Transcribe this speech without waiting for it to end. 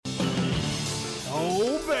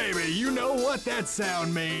baby, you know what that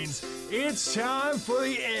sound means. It's time for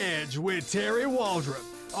The Edge with Terry Waldrop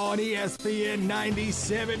on ESPN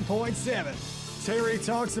 97.7. Terry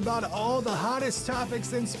talks about all the hottest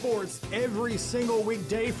topics in sports every single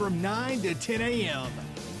weekday from 9 to 10 a.m.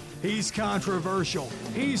 He's controversial,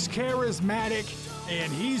 he's charismatic,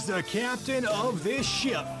 and he's the captain of this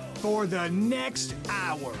ship for the next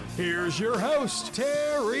hour. Here's your host,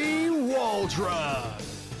 Terry Waldrop.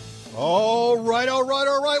 All right.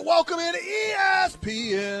 Welcome in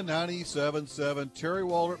ESPN 97.7. Terry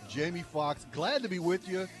Waldrop, Jamie Foxx. Glad to be with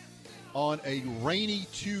you on a rainy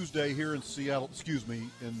Tuesday here in Seattle, in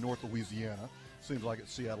North Louisiana. Seems like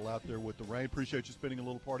it's Seattle out there with the rain. Appreciate you spending a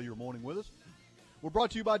little part of your morning with us. We're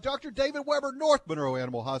brought to you by Dr. David Weber, North Monroe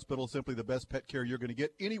Animal Hospital. Simply the best pet care you're going to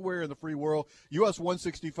get anywhere in the free world. US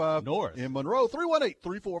 165 North in Monroe.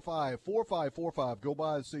 318-345-4545. Go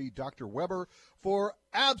by and see Dr. Weber for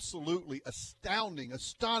absolutely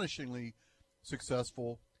astonishingly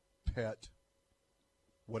successful pet,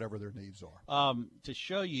 whatever their needs are. To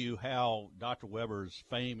show you how Dr. Weber's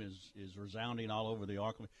fame is resounding all over the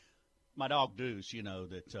Arkansas. My dog Deuce,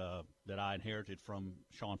 that I inherited from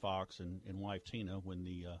Sean Fox and wife Tina when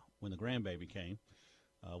the grandbaby came.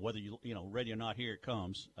 Whether ready or not, here it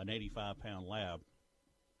comes, an 85-pound lab,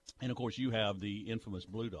 and of course you have the infamous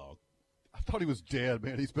blue dog. I thought he was dead,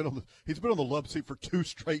 man. He's been on the love seat for 2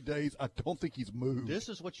 straight days. I don't think he's moved. This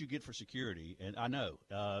is what you get for security, and I know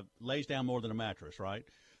lays down more than a mattress, right?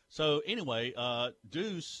 So anyway,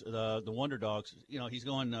 Deuce, the Wonder Dogs, he's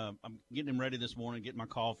going. I'm getting him ready this morning, getting my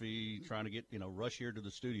coffee, trying to get rush here to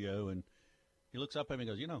the studio, and he looks up at me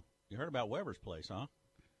and goes, you heard about Weber's place, huh?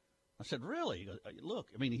 I said, really? He goes, look,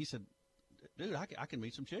 he said, dude, I can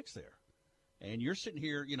meet some chicks there, and you're sitting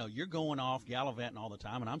here, you're going off gallivanting all the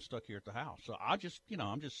time, and I'm stuck here at the house. So I'm just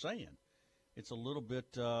saying, it's a little bit,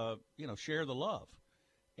 share the love,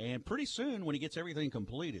 and pretty soon when he gets everything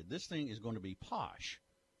completed, this thing is going to be posh.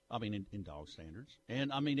 In dog standards.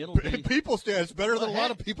 And, it'll be – in people standards, better than a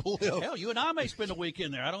lot of people live. Hell, you and I may spend a week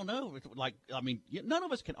in there. I don't know. None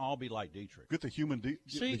of us can all be like Dietrich. Get the human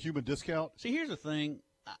discount. See, here's the thing.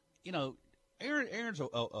 Aaron's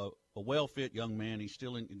a well-fit young man. He's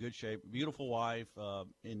still in good shape. Beautiful wife.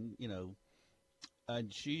 And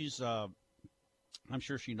she's I'm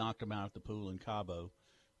sure she knocked him out at the pool in Cabo.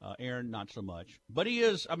 Aaron, not so much. But he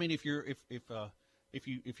is – if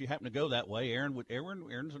you happen to go that way, Aaron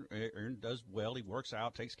does well. He works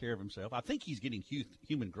out, takes care of himself. I think he's getting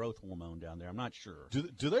human growth hormone down there. I'm not sure.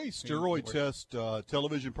 Do they steroid test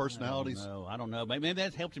television personalities? I don't know. Maybe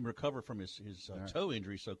that helped him recover from his toe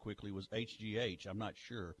injury so quickly was HGH. I'm not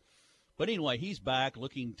sure. But anyway, he's back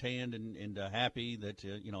looking tanned and happy that,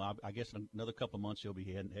 I guess in another couple of months he'll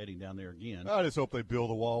be heading down there again. I just hope they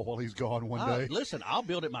build a wall while he's gone one day. Listen, I'll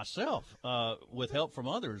build it myself with help from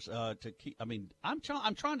others to keep. I'm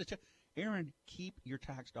trying to tell Aaron, keep your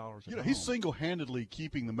tax dollars at home. He's single-handedly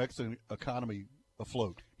keeping the Mexican economy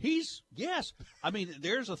afloat. Yes.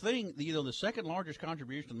 There's a thing, the second largest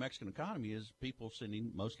contribution to the Mexican economy is people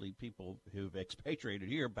sending, mostly people who've expatriated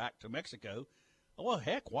here, back to Mexico. Well,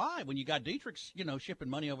 heck, why? When you got Dietrich's, shipping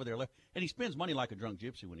money over there, and he spends money like a drunk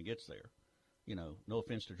gypsy when he gets there. No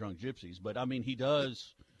offense to drunk gypsies, but he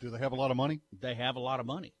does. Do they have a lot of money? They have a lot of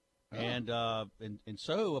money, and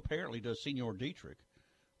so apparently does Senor Dietrich.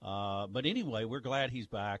 But anyway, we're glad he's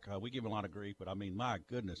back. We give him a lot of grief, but my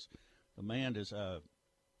goodness, the man is. I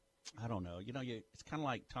don't know. It's kind of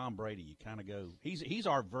like Tom Brady. You kind of go. He's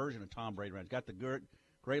our version of Tom Brady. Right? He's got the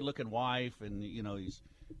great looking wife, and he's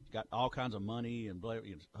got all kinds of money and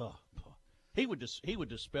he would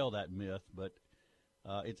dispel that myth, but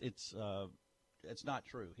it's not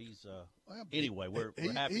true. He's anyway. We're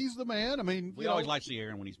happy. He's the man. We always like to see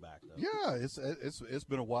Aaron when he's back, though. Yeah, it's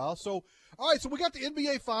been a while. So all right, so we got the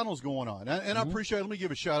NBA Finals going on, and I appreciate it. Let me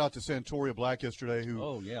give a shout out to Santoria Black yesterday,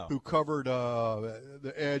 who covered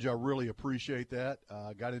the Edge. I really appreciate that.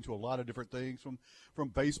 Got into a lot of different things from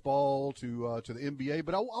baseball to the NBA,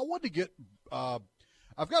 but I wanted to get.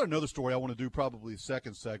 I've got another story I want to do, probably a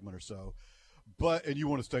second segment or so, and you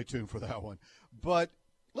want to stay tuned for that one. But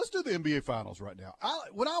let's do the NBA Finals right now.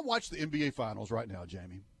 When I watch the NBA Finals right now,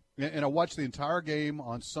 Jamie, and I watched the entire game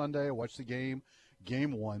on Sunday, I watched the game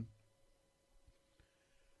 1,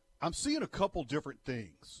 I'm seeing a couple different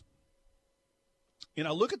things. And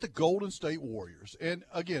I look at the Golden State Warriors, and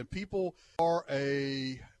again, people are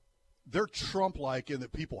they're Trump-like in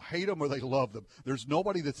that people hate them or they love them. There's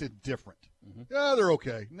nobody that's indifferent. Mm-hmm. Yeah, they're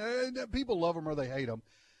okay. People love them or they hate them.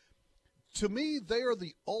 To me, they are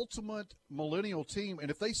the ultimate millennial team, and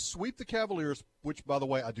if they sweep the Cavaliers, which, by the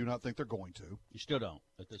way, I do not think they're going to. You still don't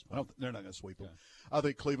at this point. They're not going to sweep them. I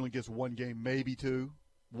think Cleveland gets one game, maybe two.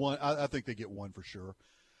 One, I think they get one for sure.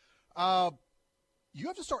 You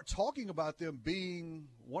have to start talking about them being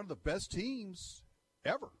one of the best teams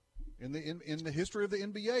ever in the history of the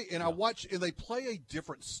NBA. And and they play a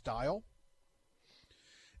different style.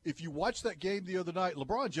 If you watch that game the other night,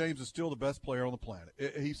 LeBron James is still the best player on the planet.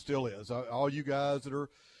 He still is. All you guys that are,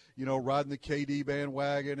 riding the KD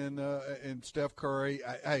bandwagon and Steph Curry,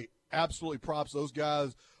 hey, absolutely props. Those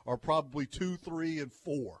guys are probably 2, 3, and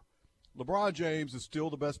 4. LeBron James is still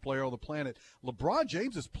the best player on the planet. LeBron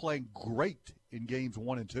James is playing great in games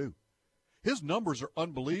 1 and 2. His numbers are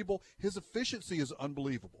unbelievable. His efficiency is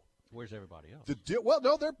unbelievable. Where's everybody else?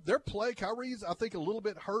 Their play. Kyrie's, I think, a little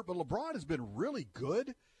bit hurt, but LeBron has been really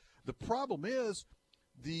good. The problem is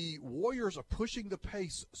the Warriors are pushing the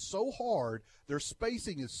pace so hard, their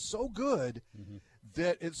spacing is so good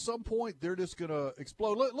that at some point they're just going to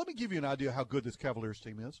explode. Let me give you an idea how good this Cavaliers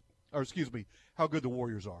team is, or excuse me, how good the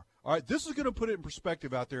Warriors are. All right, this is going to put it in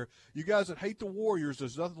perspective out there. You guys that hate the Warriors,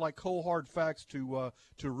 there's nothing like cold, hard facts to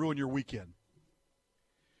ruin your weekend.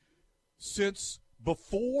 Since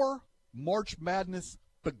before March Madness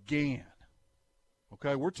began,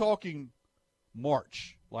 okay, we're talking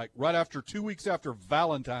March, like right after 2 weeks after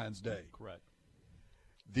Valentine's Day. Correct.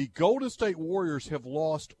 The Golden State Warriors have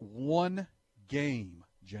lost one game,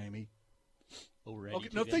 Jamie. Over 82 okay,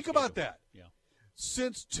 now games think scheduled. about that. Yeah.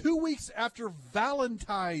 Since 2 weeks after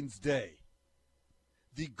Valentine's Day,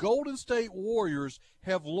 the Golden State Warriors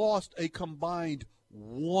have lost a combined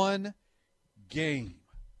one game.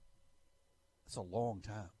 That's a long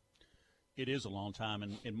time. It is a long time,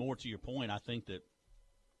 and more to your point, I think that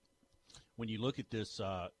when you look at this,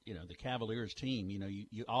 the Cavaliers team,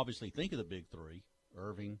 you obviously think of the big three,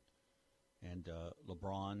 Irving and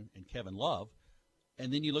LeBron and Kevin Love,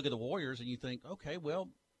 and then you look at the Warriors and you think, okay, well,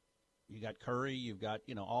 you got Curry, you've got,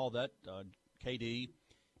 all that, KD,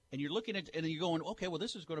 and you're looking at, and then you're going, okay, well,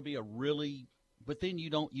 this is going to be a really, but then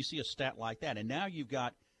you see a stat like that, and now you've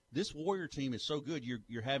got this Warrior team is so good,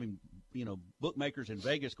 you're having, bookmakers in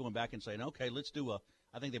Vegas going back and saying, okay, let's do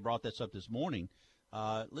I think they brought this up this morning,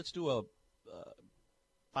 let's do a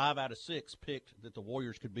 5 out of 6 picked that the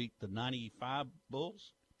Warriors could beat the 95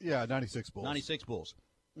 Bulls. Yeah, 96 Bulls. 96 Bulls.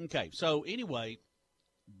 Okay, so anyway,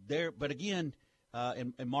 but again,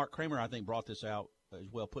 and Mark Kramer, I think, brought this out as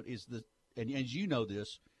well. And as you know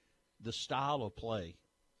this, the style of play.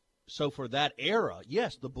 So for that era,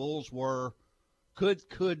 yes, the Bulls were.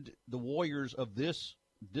 Could the Warriors of this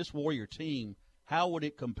Warrior team? How would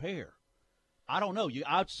it compare? I don't know.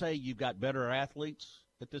 I'd say you've got better athletes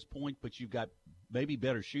at this point, but you've got maybe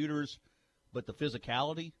better shooters. But the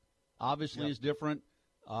physicality obviously is different.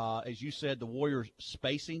 As you said, the Warriors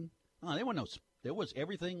spacing.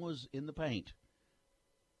 Everything was in the paint.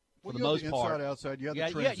 For the most part, inside, outside, you had the yeah,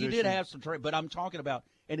 transition. you did have some but I'm talking about,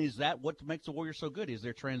 and is that what makes the Warriors so good? Is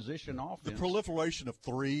their transition offense? The proliferation of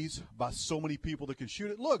threes by so many people that can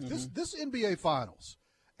shoot it. Look, this NBA Finals,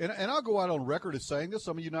 and I'll go out on record as saying this.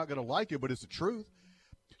 Some of you are not going to like it, but it's the truth.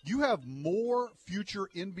 You have more future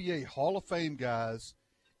NBA Hall of Fame guys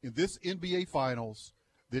in this NBA Finals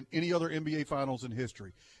than any other NBA Finals in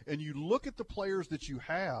history. And you look at the players that you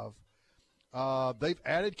have. They've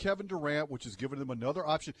added Kevin Durant, which has given them another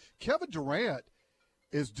option. Kevin Durant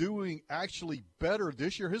is doing actually better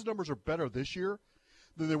this year. His numbers are better this year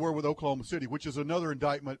than they were with Oklahoma City, which is another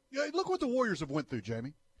indictment. Yeah, look what the Warriors have went through,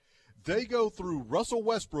 Jamie. They go through Russell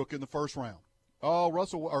Westbrook in the first round.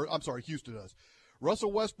 Houston does.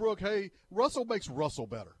 Russell Westbrook, hey, Russell makes Russell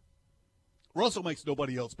better. Russell makes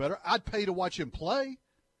nobody else better. I'd pay to watch him play.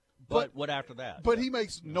 But what after that? But he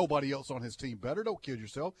makes nobody else on his team better. Don't kid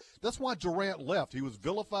yourself. That's why Durant left. He was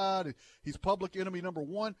vilified. He's public enemy number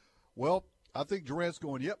one. Well, I think Durant's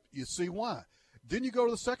going, yep, you see why. Then you go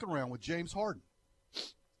to the second round with James Harden.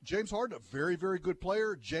 James Harden, a very, very good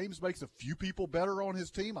player. James makes a few people better on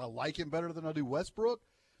his team. I like him better than I do Westbrook.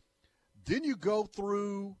 Then you go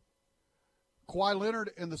through Kawhi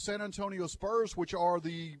Leonard and the San Antonio Spurs, which are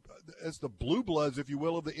the blue bloods, if you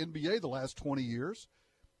will, of the NBA the last 20 years.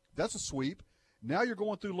 That's a sweep. Now you're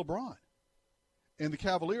going through LeBron. And the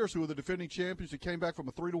Cavaliers, who are the defending champions, who came back from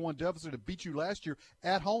a 3-1 deficit and beat you last year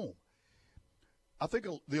at home. I think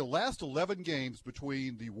the last 11 games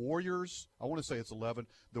between the Warriors, I want to say it's 11,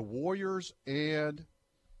 the Warriors and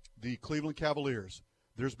the Cleveland Cavaliers,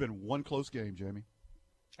 there's been one close game, Jamie.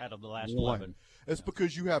 Out of the last 11. It's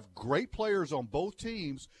because you have great players on both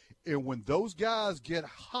teams, and when those guys get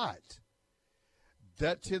hot,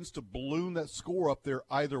 that tends to balloon that score up there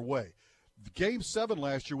either way. Game 7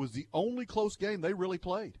 last year was the only close game they really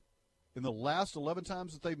played in the last 11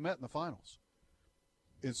 times that they've met in the finals.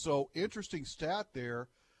 And so, interesting stat there.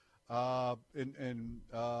 and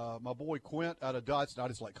my boy Quint out of Dotson. I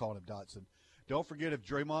just like calling him Dotson. Don't forget, if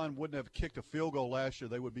Draymond wouldn't have kicked a field goal last year,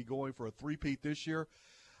 they would be going for a three-peat this year.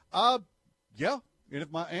 Yeah. And if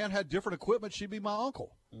my aunt had different equipment, she'd be my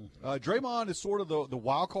uncle. Mm-hmm. Draymond is sort of the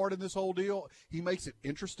wild card in this whole deal. He makes it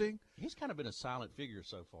interesting. He's kind of been a silent figure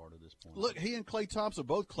so far to this point. Look, he and Klay Thompson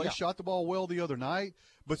both. Klay shot the ball well the other night,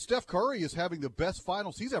 but Steph Curry is having the best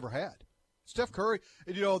finals he's ever had. Steph Curry,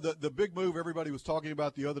 and the big move everybody was talking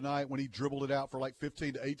about the other night when he dribbled it out for like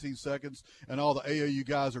 15 to 18 seconds, and all the AAU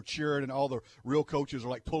guys are cheering, and all the real coaches are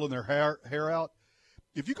like pulling their hair out.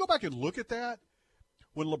 If you go back and look at that,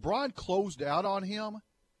 when LeBron closed out on him,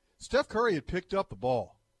 Steph Curry had picked up the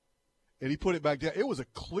ball, and he put it back down. It was a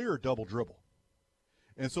clear double dribble.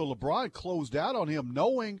 And so LeBron closed out on him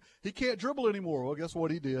knowing he can't dribble anymore. Well, guess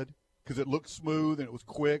what he did? Because it looked smooth and it was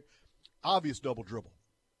quick. Obvious double dribble.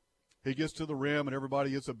 He gets to the rim, and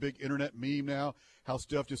everybody, it's a big internet meme now, how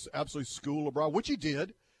Steph just absolutely schooled LeBron, which he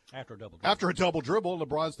did. After a double dribble,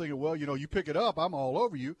 LeBron's thinking, well, you pick it up, I'm all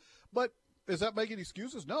over you. But is that making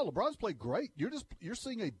excuses? No, LeBron's played great. You're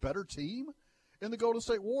seeing a better team in the Golden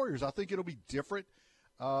State Warriors. I think it'll be different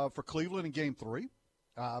for Cleveland in Game 3.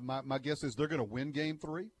 My guess is they're going to win Game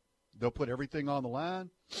 3. They'll put everything on the line.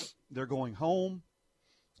 They're going home.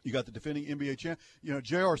 You got the defending NBA champ.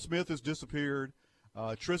 J.R. Smith has disappeared.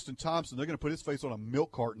 Tristan Thompson, they're going to put his face on a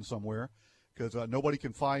milk carton somewhere because nobody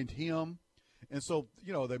can find him. And so,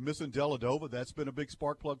 they're missing Dellavedova. That's been a big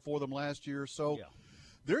spark plug for them last year. So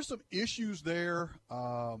there's some issues there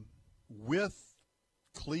with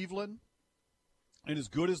Cleveland. And as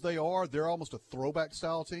good as they are, they're almost a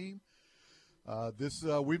throwback-style team.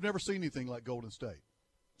 We've never seen anything like Golden State.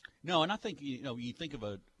 No, and I think, you think of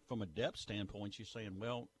from a depth standpoint, you're saying,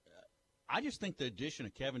 well, I just think the addition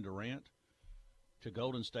of Kevin Durant to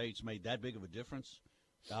Golden State's made that big of a difference.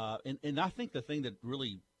 And I think the thing that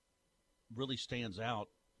really, really stands out,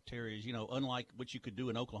 Terry, is, unlike what you could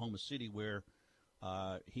do in Oklahoma City where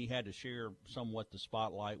he had to share somewhat the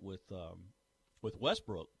spotlight with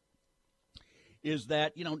Westbrook, is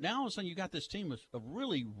that, now all of a sudden you got this team of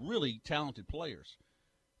really, really talented players.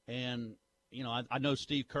 And, I know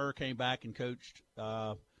Steve Kerr came back and coached,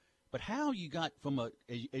 but how you got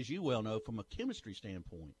as you well know, from a chemistry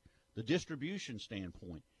standpoint, the distribution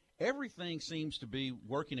standpoint, everything seems to be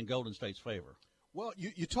working in Golden State's favor. Well,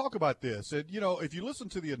 you talk about this, and, if you listen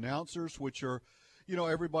to the announcers, which are,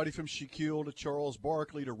 everybody from Shaquille to Charles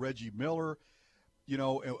Barkley to Reggie Miller,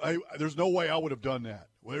 there's no way I would have done that.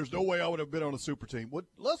 Well, there's no way I would have been on a super team.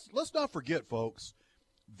 Let's not forget, folks,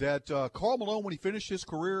 that Karl Malone, when he finished his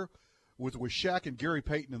career with Shaq and Gary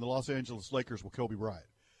Payton in the Los Angeles Lakers with Kobe Bryant.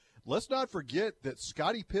 Let's not forget that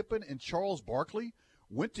Scottie Pippen and Charles Barkley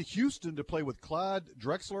went to Houston to play with Clyde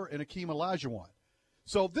Drexler and Hakeem Olajuwon.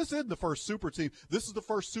 So this isn't the first super team. This is the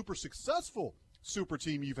first super successful super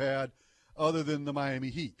team you've had other than the Miami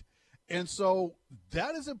Heat. And so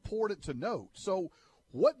that is important to note. So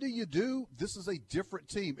what do you do? This is a different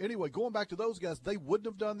team. Anyway, going back to those guys, they wouldn't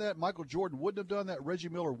have done that. Michael Jordan wouldn't have done that. Reggie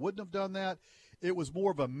Miller wouldn't have done that. It was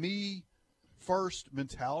more of a me-first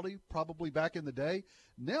mentality probably back in the day.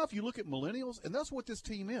 Now if you look at millennials, and that's what this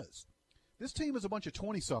team is. This team is a bunch of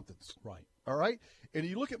 20-somethings. Right. All right? And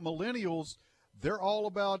you look at millennials, they're all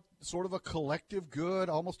about sort of a collective good,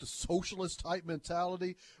 almost a socialist-type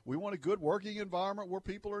mentality. We want a good working environment where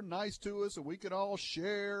people are nice to us and we can all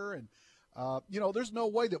share. And, there's no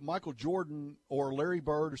way that Michael Jordan or Larry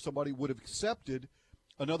Bird or somebody would have accepted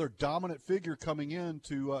another dominant figure coming in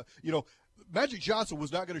to, Magic Johnson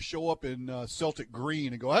was not going to show up in Celtic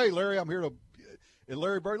green and go, hey, Larry, I'm here to – and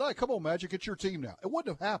Larry Bird, like, come on, Magic, it's your team now. It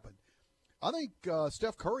wouldn't have happened. I think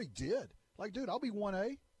Steph Curry did. Like, dude, I'll be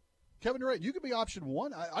 1A. Kevin Durant, you can be option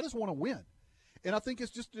 1. I just want to win. And I think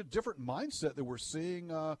it's just a different mindset that we're seeing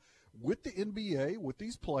with the NBA, with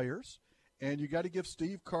these players. And you got to give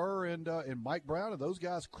Steve Kerr and Mike Brown and those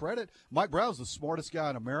guys credit. Mike Brown's the smartest guy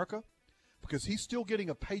in America because he's still getting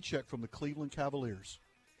a paycheck from the Cleveland Cavaliers.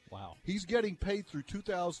 Wow. He's getting paid through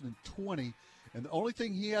 2020, and the only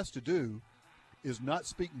thing he has to do is not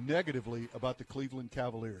speak negatively about the Cleveland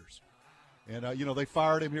Cavaliers. And, they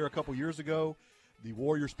fired him here a couple years ago. The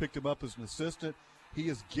Warriors picked him up as an assistant. He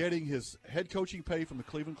is getting his head coaching pay from the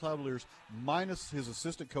Cleveland Cavaliers minus his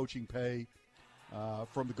assistant coaching pay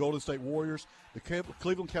from the Golden State Warriors. The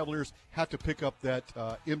Cleveland Cavaliers have to pick up that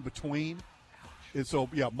in between. And so,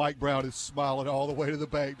 Mike Brown is smiling all the way to the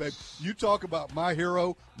bank, babe. You talk about my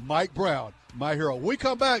hero, Mike Brown, my hero. When we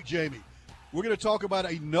come back, Jamie, we're going to talk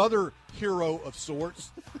about another hero of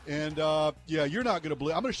sorts. And, you're not going to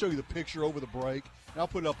believe. I'm going to show you the picture over the break, and I'll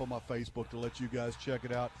put it up on my Facebook to let you guys check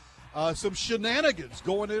it out. Some shenanigans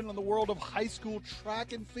going in the world of high school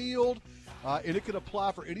track and field. And it can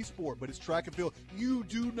apply for any sport, but it's track and field. You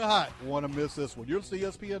do not want to miss this one. You'll see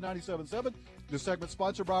ESPN 97.7. This segment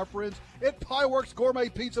sponsored by our friends at Pieworks Gourmet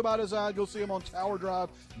Pizza by Design. You'll see them on Tower Drive,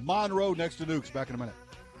 Monroe, next to Nukes. Back in a minute.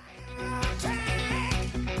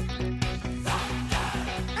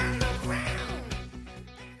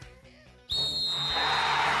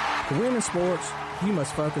 To win in sports, you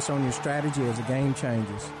must focus on your strategy as the game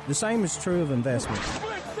changes. The same is true of investments.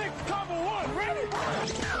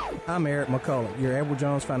 I'm Eric McCullough, your Edward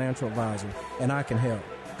Jones financial advisor, and I can help.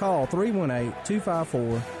 Call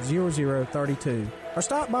 318-254-0032 or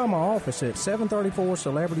stop by my office at 734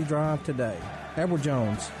 Celebrity Drive today. Edward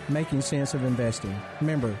Jones, making sense of investing.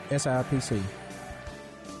 Member SIPC.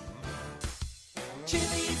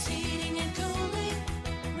 Chili's Heating and Cooling.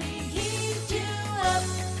 Reheat you up,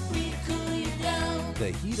 we cool you down.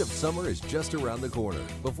 The heat of summer is just around the corner.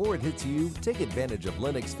 Before it hits you, take advantage of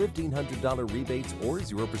Lennox $1,500 rebates or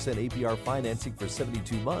 0% APR financing for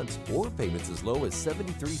 72 months or payments as low as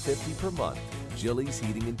 $73.50 per month. Chili's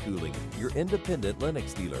Heating and Cooling, your independent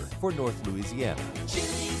Lennox dealer for North Louisiana.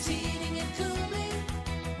 Chili's Heating and Cooling.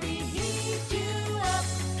 Reheat you up,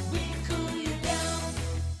 we cool you down.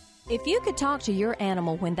 If you could talk to your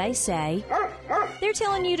animal when they say, they're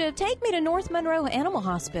telling you to take me to North Monroe Animal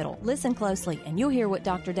Hospital, listen closely and you'll hear what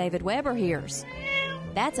Dr. David Weber hears.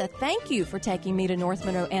 That's a thank you for taking me to North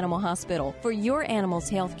Monroe Animal Hospital. For your animal's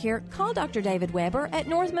health care, call Dr. David Weber at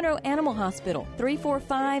North Monroe Animal Hospital,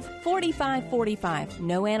 345-4545.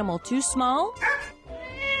 No animal too small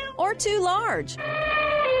or too large.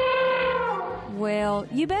 Well,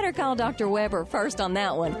 you better call Dr. Weber first on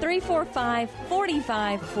that one,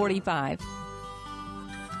 345-4545.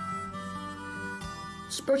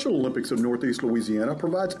 Special Olympics of Northeast Louisiana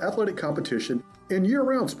provides athletic competition and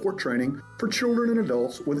year-round sport training for children and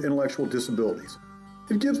adults with intellectual disabilities.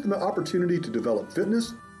 It gives them the opportunity to develop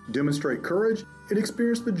fitness, demonstrate courage, and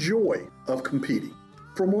experience the joy of competing.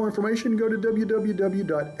 For more information, go to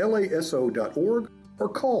www.laso.org or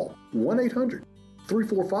call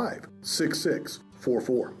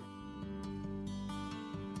 1-800-345-6644.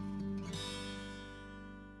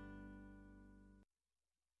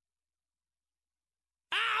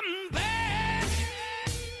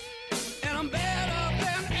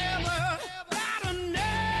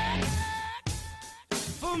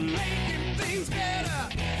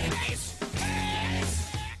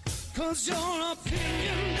 Cause your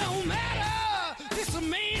opinion don't matter. This a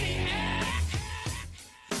maniac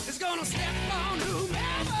is gonna step on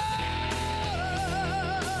whomever.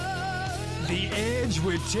 The Edge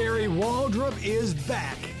with Terry Waldrop is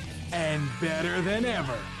back and better than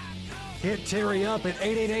ever. Hit Terry up at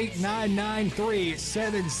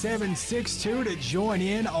 888-993-7762 to join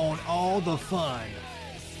in on all the fun.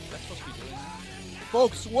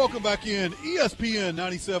 Folks, welcome back in. ESPN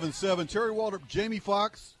 97.7. Terry Waldrop, Jamie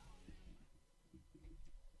Foxx.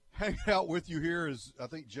 Hanging out with you here is, I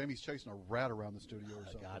think Jamie's chasing a rat around the studio or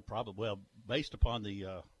something. God, probably. Well, based upon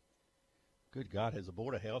the, good God, has the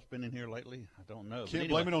Board of Health been in here lately? I don't know. Can't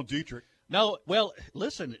blame it on Dietrich. No, well,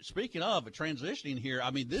 listen, speaking of transitioning here,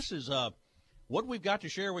 I mean, this is what we've got to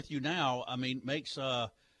share with you now, I mean, makes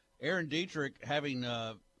Aaron Dietrich having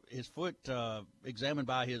his foot examined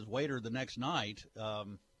by his waiter the next night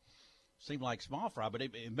seem like small fry. But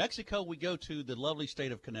in Mexico, we go to the lovely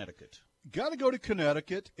state of Connecticut. Got to go to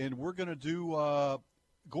Connecticut, and we're going to do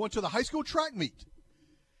going to the high school track meet.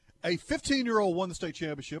 A 15-year-old won the state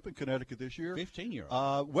championship in Connecticut this year.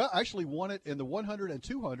 15-year-old? Well, actually won it in the 100 and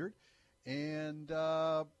 200 and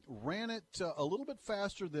ran it a little bit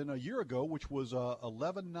faster than a year ago, which was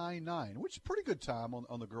 11:99, which is a pretty good time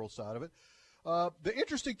on the girls' side of it. The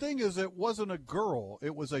interesting thing is it wasn't a girl.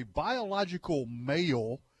 It was a biological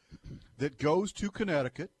male that goes to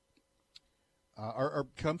Connecticut.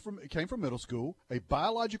 Came from middle school, a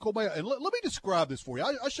biological male. And let me describe this for you.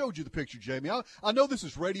 I showed you the picture, Jamie. I know this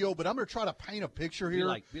is radio, but I'm going to try to paint a picture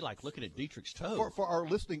here. Be like looking at Dietrich's toe. For our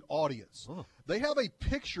listening audience. Oh. They have a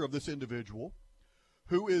picture of this individual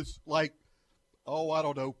who is like, I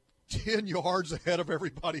don't know, 10 yards ahead of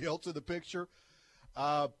everybody else in the picture.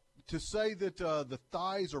 To say that the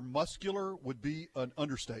thighs are muscular would be an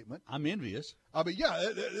understatement. I'm envious. I mean, yeah,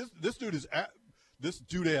 this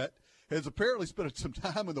dudette has apparently spent some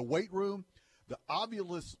time in the weight room. The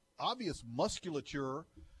obvious musculature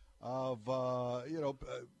of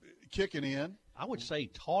kicking in. I would say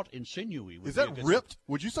taut and sinewy. Is that ripped?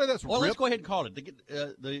 Would you say that's ripped? Well, let's go ahead and call it.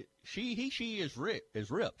 She is ripped.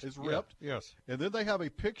 Is ripped. Yeah. Yes. And then they have a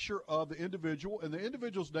picture of the individual, and the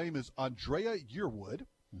individual's name is Andrea Yearwood,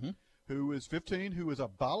 who is 15, who is a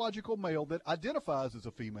biological male that identifies as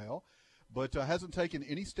a female, but hasn't taken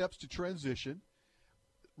any steps to transition.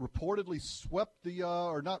 Reportedly swept the,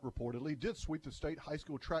 or not reportedly, did sweep the state high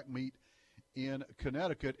school track meet in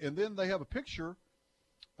Connecticut. And then they have a picture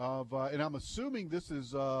of, and I'm assuming this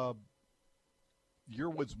is Yearwood's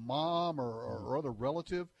mom or other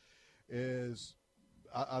relative, is,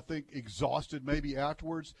 I think, exhausted maybe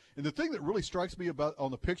afterwards. And the thing that really strikes me about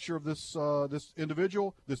on the picture of this this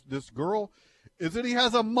individual, this girl, is that he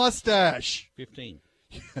has a mustache. 15.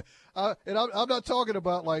 And I'm not talking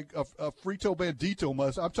about like a Frito Bandito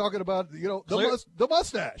mustache. I'm talking about, the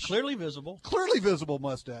mustache. Clearly visible. Clearly visible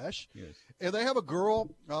mustache. Yes. And they have a girl,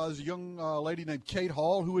 there's a young lady named Kate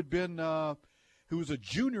Hall who had been, who was a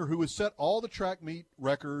junior who has set all the track meet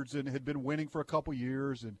records and had been winning for a couple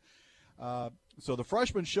years. And so the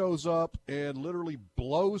freshman shows up and literally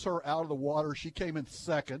blows her out of the water. She came in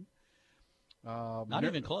second. Not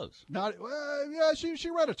even close. She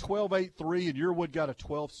ran a 12.83 and Yearwood got a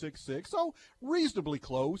 12.66, so reasonably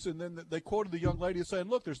close. And then they quoted the young lady as saying,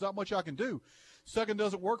 "Look, there's not much I can do. Second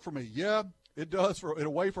doesn't work for me." Yeah, it does in a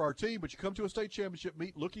way for our team, but you come to a state championship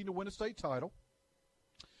meet looking to win a state title.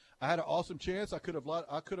 I had an awesome chance. I could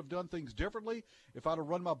have done things differently. If I'd have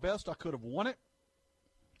run my best, I could have won it.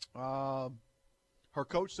 Her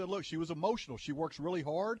coach said, "Look, she was emotional. She works really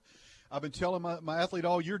hard. I've been telling my athlete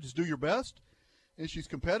all year, just do your best." And she's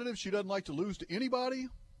competitive. She doesn't like to lose to anybody.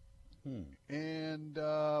 And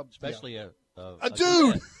especially a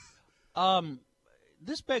dude.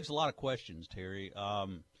 This begs a lot of questions, Terry.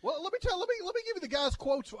 Well, let me give you the guy's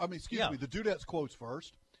quotes. I mean, excuse me, the dudette's quotes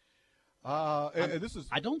first. And this is.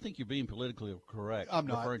 I don't think you're being politically correct. I'm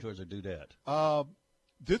not referring to her as a dudette.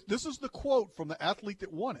 This is the quote from the athlete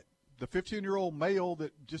that won it. The 15-year-old male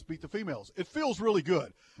that just beat the females. It feels really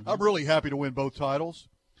good. Mm-hmm. I'm really happy to win both titles.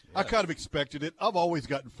 Yes. I kind of expected it. I've always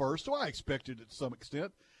gotten first, so I expected it to some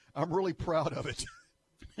extent. I'm really proud of it.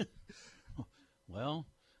 Well,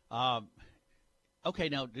 okay.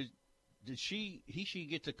 Now, did she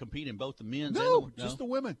get to compete in both the men's? No, just the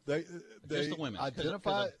women. They just the women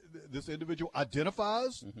identify. This individual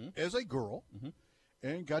identifies as a girl,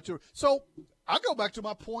 and got to. So I go back to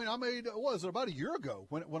my point I made. Was it about a year ago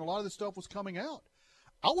when a lot of this stuff was coming out?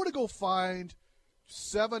 I want to go find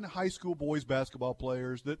 7 high school boys basketball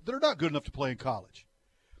players that are not good enough to play in college.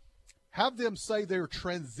 Have them say they're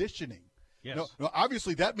transitioning. Yes. No,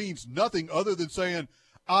 obviously that means nothing other than saying,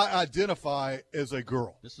 I identify as a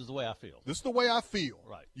girl. This is the way I feel. This is the way I feel.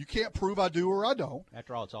 Right. You can't prove I do or I don't.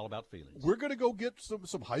 After all, it's all about feelings. We're going to go get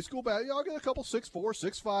some high school basketball. I'll get a couple 6'4",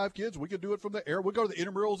 6'5" kids. We can do it from the air. We'll go to the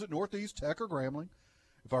intramurals at Northeast Tech or Grambling.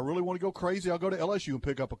 If I really want to go crazy, I'll go to LSU and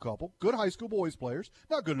pick up a couple. Good high school boys players.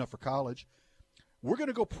 Not good enough for college. We're going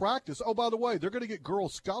to go practice. Oh, by the way, they're going to get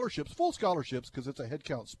girls scholarships, full scholarships, because it's a head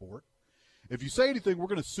count sport. If you say anything, we're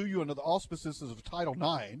going to sue you under the auspices of Title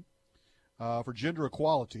IX for gender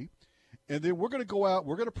equality. And then we're going to go out,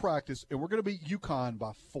 we're going to practice, and we're going to beat UConn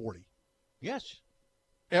by 40. Yes.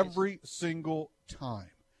 Every single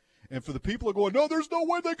time. And for the people who are going, no, there's no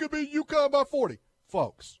way they could beat UConn by 40.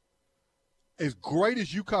 Folks, as great as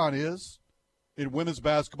UConn is in women's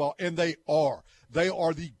basketball, and they are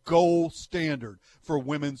the gold standard for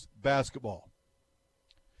women's basketball.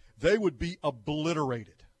 They would be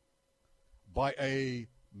obliterated by a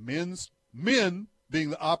men being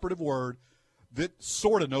the operative word that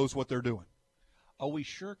sort of knows what they're doing. Are we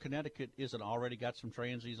sure Connecticut isn't already got some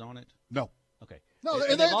transies on it? No. Okay. No,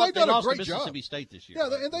 and they've done a great job. Mississippi State this year.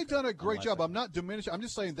 Yeah, and they've done a great job. I'm not diminishing. I'm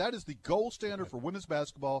just saying that is the gold standard for women's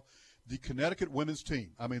basketball, the Connecticut women's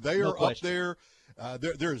team. I mean, they are up there.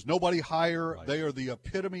 There is nobody higher. Right. They are the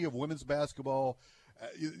epitome of women's basketball.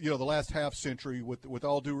 The last half century, with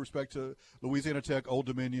all due respect to Louisiana Tech, Old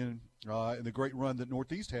Dominion, and the great run that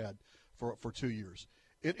Northeast had for 2 years.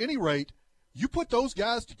 At any rate, you put those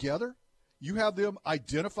guys together, you have them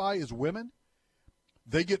identify as women,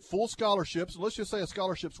 they get full scholarships. Let's just say a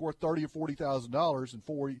scholarship's worth $30,000 or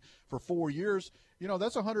 $40,000 for 4 years.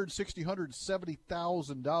 That's $160,000,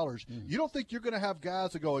 $170,000. You don't think you're going to have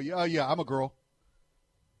guys that go, yeah, I'm a girl.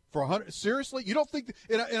 For 100, seriously, you don't think?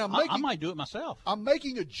 I might do it myself. I'm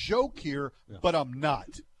making a joke here, but I'm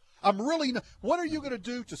not. I'm really not. What are you going to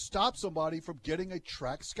do to stop somebody from getting a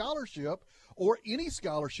track scholarship or any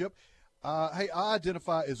scholarship? Hey, I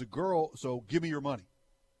identify as a girl, so give me your money.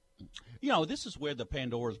 This is where the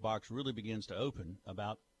Pandora's box really begins to open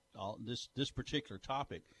about this particular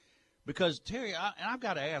topic, because Terry, I've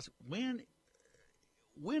got to ask, when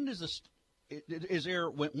does this? Is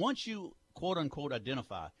there once you quote unquote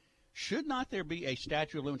identify? Should not there be a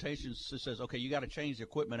statute of limitations that says, okay, you got to change the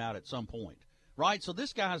equipment out at some point? right? So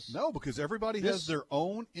this guy's no, because everybody has their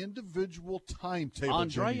own individual timetable.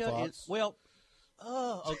 Andrea is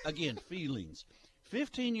again feelings.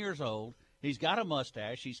 15 years old. He's got a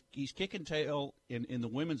mustache. He's kicking tail in the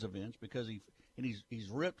women's events because he's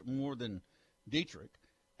ripped more than Dietrich.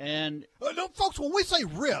 And no, folks, when we say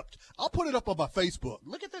ripped, I'll put it up on my Facebook.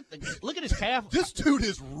 Look at his calf. This dude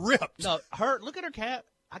is ripped. No, look at her calf.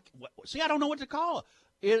 I don't know what to call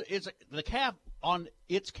it. It's the calf on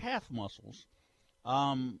its calf muscles.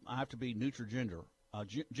 I have to be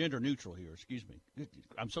gender neutral here. Excuse me.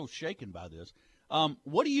 I'm so shaken by this.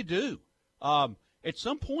 What do you do? At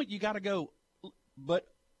some point, you got to go. But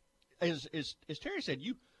as Terry said,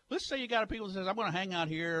 let's say you got a people that says, I'm going to hang out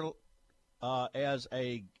here as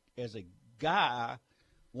a guy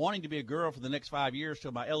wanting to be a girl for the next 5 years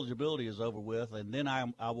till my eligibility is over with, and then I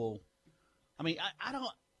will. I mean, I don't.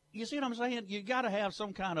 You see what I'm saying? You got to have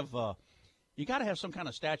some kind of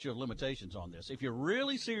statute of limitations on this. If you're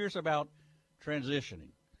really serious about transitioning,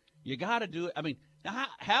 you got to do it. I mean,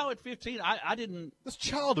 how at 15? I didn't. That's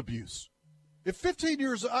child abuse. At 15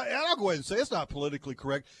 years, and I'll go ahead and say it's not politically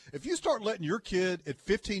correct. If you start letting your kid at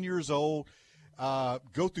 15 years old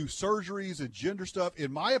go through surgeries and gender stuff,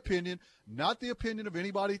 in my opinion, not the opinion of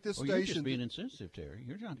anybody at this station. You're just being insensitive, Terry.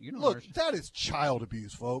 You're not. Look, that is child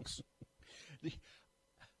abuse, folks.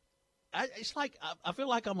 It's like I feel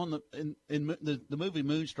like I'm on in the movie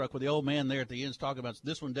Moonstruck, where the old man there at the end is talking about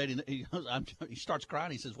this one dating. He starts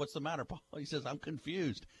crying. He says, "What's the matter, Paul?" He says, "I'm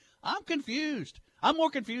confused. I'm confused. I'm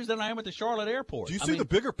more confused than I am at the Charlotte airport." Do you see the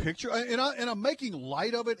bigger picture? And I'm making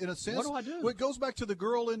light of it in a sense. What do I do? Well, it goes back to the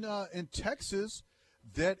girl in Texas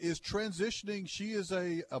that is transitioning. She is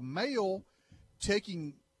a male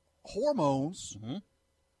taking hormones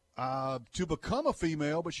to become a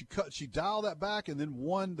female, but she dialed that back and then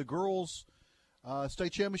won the girls'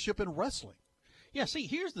 state championship in wrestling. Yeah, see,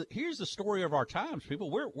 here's the story of our times,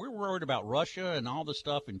 people. We're worried about Russia and all this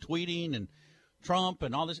stuff and tweeting and Trump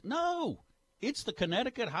and all this. No, it's the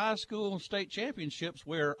Connecticut high school state championships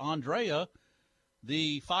where Andrea,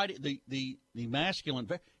 the masculine,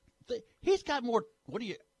 he's got more.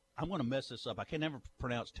 I'm going to mess this up. I can never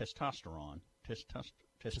pronounce testosterone.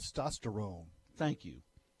 Testosterone. Thank you.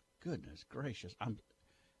 Goodness gracious.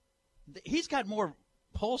 He's got more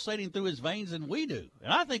pulsating through his veins than we do.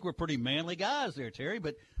 And I think we're pretty manly guys there, Terry,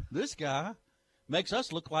 but this guy makes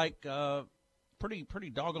us look like pretty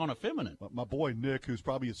doggone effeminate. My boy Nick, who's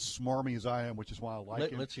probably as smarmy as I am, which is why I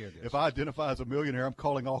like him. Let's hear this. If I identify as a millionaire, I'm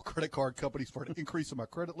calling all credit card companies for an increase in my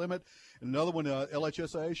credit limit. And another one,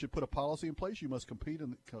 LHSAA should put a policy in place. You must compete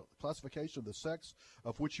in the classification of the sex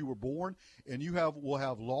of which you were born. And will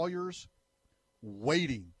have lawyers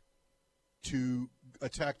waiting to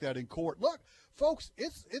attack that in court. Look, folks,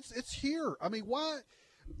 it's here. I mean, why?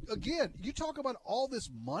 Again, you talk about all this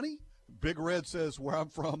money. Big Red says, where I'm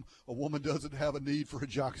from, a woman doesn't have a need for a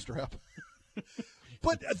jockstrap.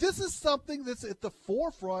 But this is something that's at the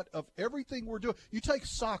forefront of everything we're doing. You take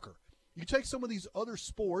soccer. You take some of these other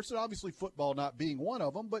sports, and obviously football not being one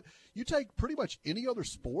of them, but you take pretty much any other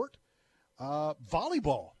sport.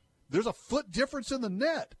 Volleyball, there's a foot difference in the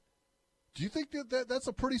net. Do you think that's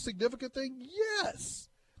a pretty significant thing? Yes.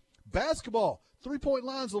 Basketball, three-point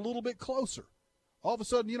line's a little bit closer. All of a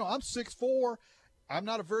sudden, I'm 6'4". I'm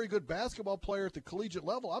not a very good basketball player at the collegiate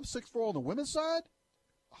level. I'm 6'4" on the women's side.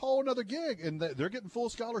 A whole another gig. And they're getting full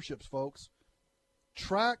scholarships, folks.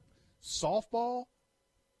 Track, softball.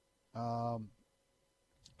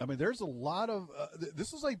 There's a lot of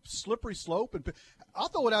this is a slippery slope. And I'll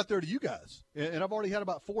throw it out there to you guys. And I've already had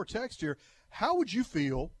about 4 texts here. How would you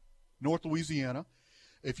feel, North Louisiana,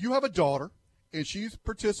 if you have a daughter and she's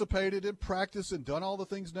participated in practice and done all the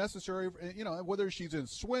things necessary, whether she's in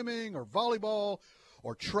swimming or volleyball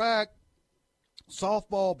or track,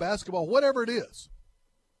 softball, basketball, whatever it is,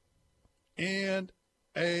 and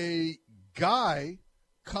a guy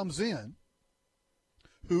comes in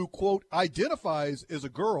who, quote, identifies as a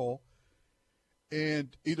girl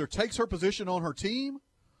and either takes her position on her team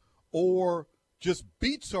or just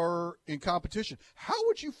beats her in competition. How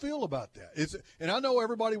would you feel about that? And I know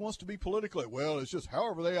everybody wants to be politically, well, it's just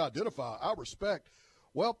however they identify. I respect.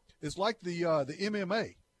 Well, it's like the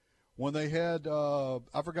MMA when they had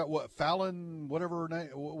I forgot what Fallon, whatever her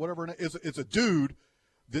name. It's a dude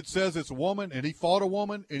that says it's a woman, and he fought a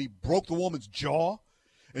woman, and he broke the woman's jaw.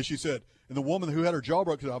 And she said, and the woman who had her jaw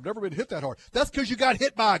broke said, I've never been hit that hard. That's because you got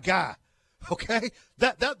hit by a guy. Okay?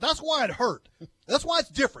 That's why it hurt. That's why it's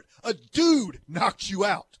different. A dude knocks you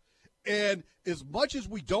out. And as much as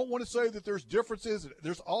we don't want to say that there's differences,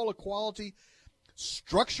 there's all equality,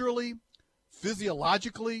 structurally,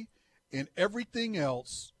 physiologically, and everything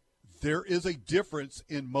else, There is a difference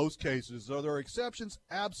in most cases. Are there exceptions?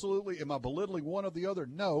 Absolutely. Am I belittling one or the other?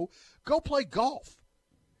 No. Go play golf.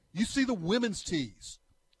 You see the women's tees.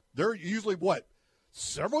 They're usually,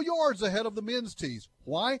 several yards ahead of the men's tees.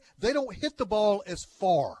 Why? They don't hit the ball as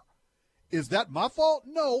far. Is that my fault?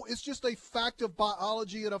 No, it's just a fact of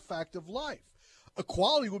biology and a fact of life.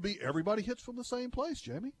 Equality would be everybody hits from the same place,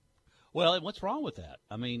 Jamie. Well, and what's wrong with that?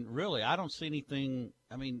 I mean, really, I don't see anything.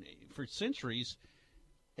 I mean, for centuries,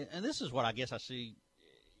 and this is what I guess I see,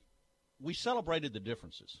 we celebrated the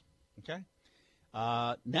differences, okay?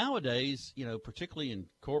 Nowadays, particularly in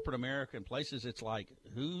corporate America and places, it's like,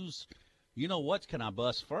 what can I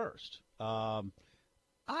bust first? I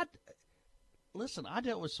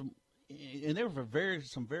dealt with some, and there were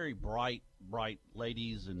some very bright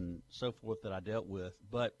ladies and so forth that I dealt with,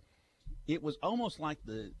 but it was almost like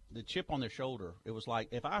the chip on their shoulder. It was like,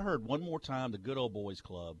 if I heard one more time the Good Old Boys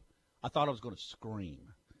Club, I thought I was going to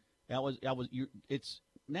scream. It's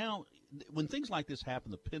now, when things like this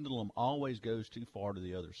happen, the pendulum always goes too far to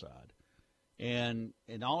the other side. And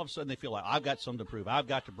all of a sudden they feel like, I've got something to prove. I've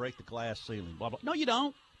got to break the glass ceiling, blah, blah. No, you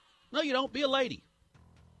don't. No, you don't. Be a lady.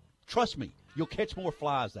 Trust me, you'll catch more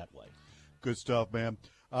flies that way. Good stuff, man.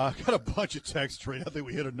 Got a bunch of texts, Trey. I think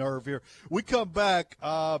we hit a nerve here. We come back.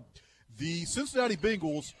 The Cincinnati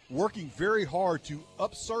Bengals working very hard to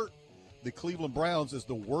upsert the Cleveland Browns as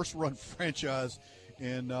the worst-run franchise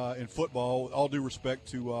in football. With all due respect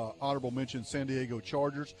to honorable mention San Diego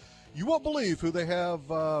Chargers. You won't believe who they have.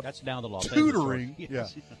 That's now the Los tutoring.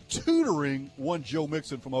 Angeles. Yeah, tutoring one Joe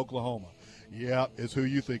Mixon from Oklahoma. Yeah, it's who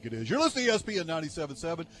you think it is. You're listening to ESPN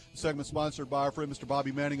 97.7. The segment sponsored by our friend Mr.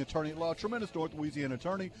 Bobby Manning, attorney at law, tremendous North Louisiana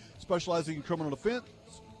attorney, specializing in criminal defense,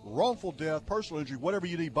 wrongful death, personal injury, whatever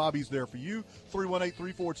you need, Bobby's there for you.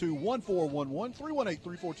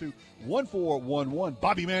 318-342-1411, 318-342-1411.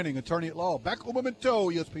 Bobby Manning, attorney at law. Back on Memento,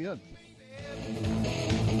 ESPN.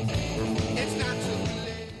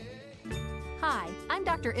 Hi, I'm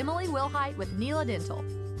Dr. Emily Wilhite with Neela Dental.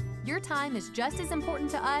 Your time is just as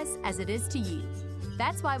important to us as it is to you.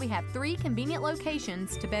 That's why we have 3 convenient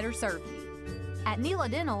locations to better serve you. At Neela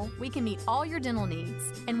Dental, we can meet all your dental needs,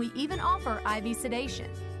 and we even offer IV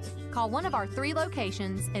sedation. Call one of our 3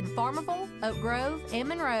 locations in Farmerville, Oak Grove, and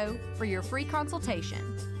Monroe for your free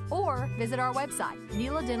consultation. Or visit our website,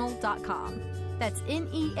 neeladental.com. That's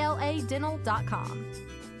N-E-L-A dental.com.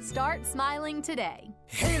 Start smiling today.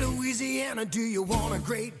 Hey, Louisiana, do you want a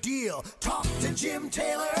great deal? Talk to Jim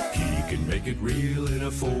Taylor. He can make it real in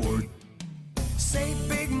a Ford. Save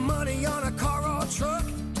big money on a car or truck.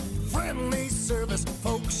 Friendly service,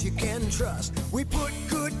 folks you can trust. We put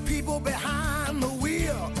good people behind the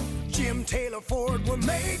wheel. Jim Taylor Ford, we're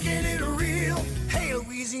making it real. Hey,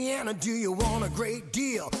 Louisiana, do you want a great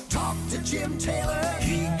deal? Talk to Jim Taylor.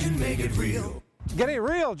 He can make it real. Get a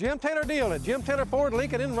real Jim Taylor deal at Jim Taylor Ford,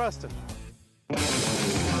 Lincoln in Ruston.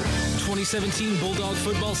 2017 Bulldog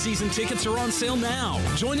football season tickets are on sale now.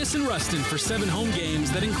 Join us in Ruston for 7 home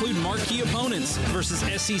games that include marquee opponents versus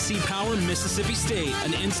SEC Power Mississippi State,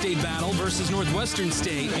 an in-state battle versus Northwestern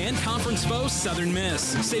State, and conference foe Southern Miss.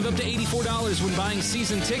 Save up to $84 when buying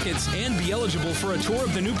season tickets and be eligible for a tour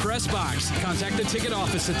of the new press box. Contact the ticket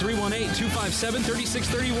office at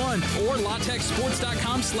 318-257-3631 or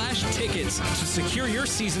latexsports.com/tickets to secure your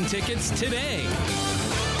season tickets today.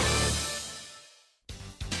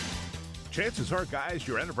 Chances are, guys,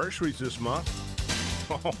 your anniversary's this month.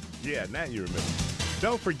 Oh, yeah, now you remember.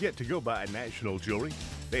 Don't forget to go by National Jewelry.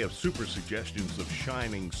 They have super suggestions of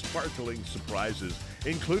shining, sparkling surprises,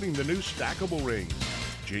 including the new stackable rings,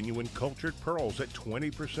 genuine cultured pearls at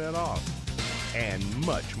 20% off, and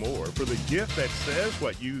much more for the gift that says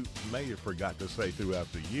what you may have forgot to say throughout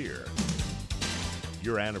the year.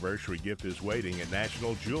 Your anniversary gift is waiting at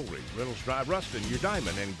National Jewelry, Reynolds Drive, Ruston, your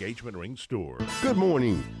diamond and engagement ring store. Good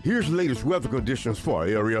morning. Here's the latest weather conditions for our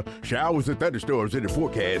area. Showers and thunderstorms in the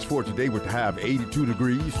forecast for today with the high of 82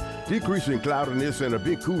 degrees. Decreasing cloudiness and a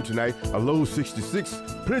bit cool tonight, a low 66.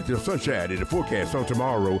 Plenty of sunshine in the forecast on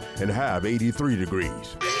tomorrow and a high of 83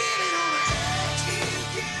 degrees.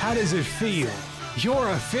 How does it feel? You're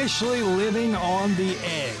officially living on the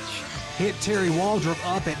edge. Hit Terry Waldrop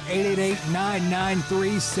up at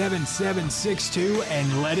 888-993-7762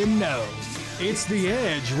 and let him know. It's The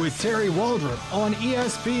Edge with Terry Waldrop on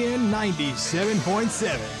ESPN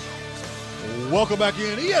 97.7. Welcome back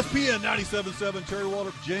in. ESPN 97.7, Terry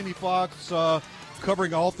Waldrop, Jamie Foxx,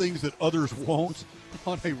 covering all things that others won't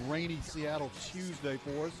on a rainy Seattle Tuesday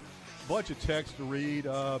for us. Bunch of text to read.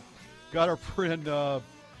 Got our friend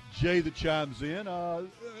Jay that chimes in.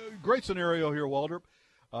 Great scenario here, Waldrop.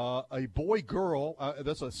 A boy-girl,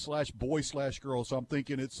 that's a /boy/girl, so I'm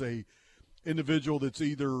thinking it's a individual that's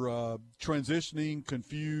either transitioning,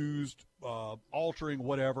 confused, altering,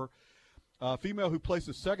 whatever. Female who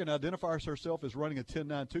places second identifies herself as running a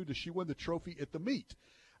 10.92. Does she win the trophy at the meet?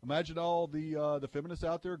 Imagine all the feminists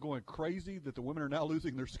out there going crazy that the women are now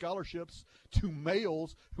losing their scholarships to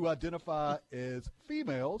males who identify as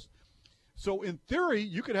females. So in theory,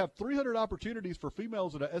 you could have 300 opportunities for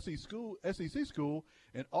females at a SEC school,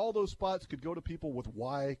 and all those spots could go to people with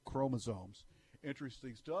Y chromosomes.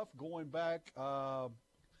 Interesting stuff. Going back, Kyle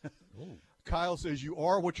says you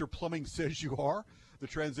are what your plumbing says you are. The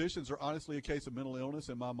transitions are honestly a case of mental illness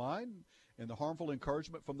in my mind, and the harmful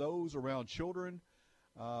encouragement from those around children.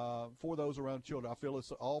 For those around children, I feel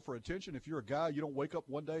it's all for attention. If you're a guy, you don't wake up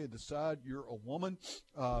one day and decide you're a woman.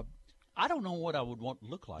 I don't know what I would want to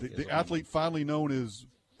look like. The athlete formerly known as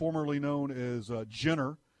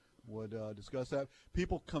Jenner would discuss that.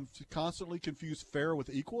 People constantly confuse fair with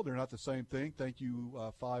equal. They're not the same thing. Thank you,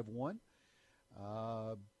 5-1.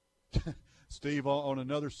 Steve, on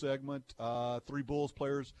another segment, 3 Bulls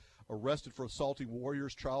players arrested for assaulting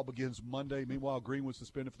Warriors. Trial begins Monday. Meanwhile, Green was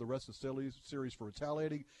suspended for the rest of the series for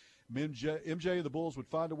retaliating. MJ and the Bulls would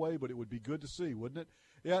find a way, but it would be good to see, wouldn't it?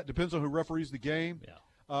 Yeah, it depends on who referees the game. Yeah.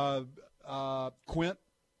 Quint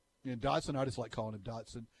and Dotson, I just like calling him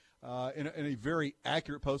Dotson, in a very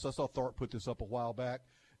accurate post. I saw Tharp put this up a while back.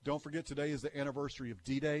 Don't forget, today is the anniversary of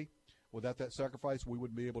D-Day. Without that sacrifice, we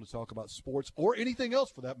wouldn't be able to talk about sports or anything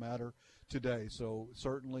else for that matter today. So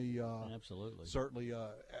certainly, absolutely, certainly,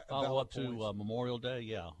 follow up to Memorial Day.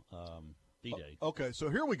 Yeah, D-Day. Okay, so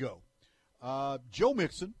here we go. Joe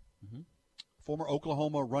Mixon, former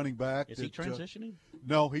Oklahoma running back. Is he transitioning?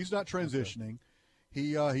 No, he's not transitioning. Okay.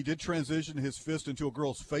 He did transition his fist into a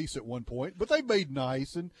girl's face at one point, but they made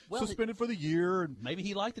nice and suspended for the year. And maybe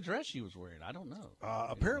he liked the dress she was wearing. I don't know.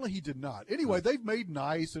 Apparently he did not. Anyway, they've made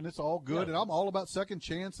nice, and it's all good, and I'm all about second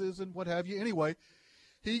chances and what have you. Anyway,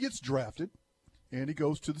 he gets drafted, and he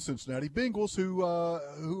goes to the Cincinnati Bengals, who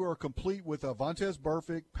are complete with Vontaze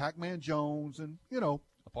Burfict, Pac-Man Jones, and, a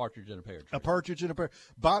partridge in a pear tree. A partridge in a pear.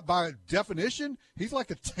 By definition, he's like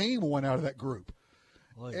the tame one out of that group.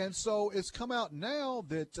 And so it's come out now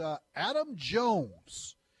that Adam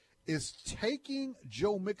Jones is taking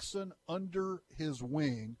Joe Mixon under his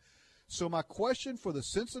wing. So my question for the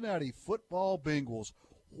Cincinnati football Bengals,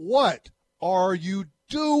 what are you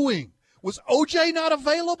doing? Was OJ not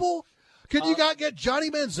available? Can you not get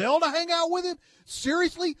Johnny Manziel to hang out with him?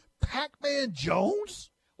 Seriously? Pac-Man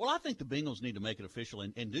Jones? Well, I think the Bengals need to make it official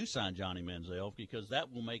and do sign Johnny Manziel, because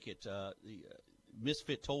that will make it the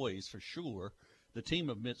Misfit Toys for sure. The team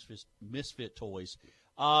of misfit toys.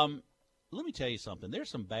 Let me tell you something. There's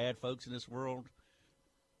some bad folks in this world.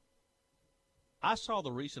 I saw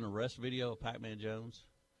the recent arrest video of Pac-Man Jones.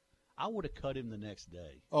 I would have cut him the next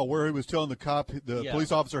day. Oh, where he was telling the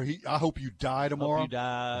police officer, I hope you die tomorrow. Hope you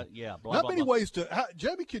die. Yeah. Not many ways to.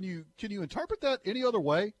 Jamie, can you interpret that any other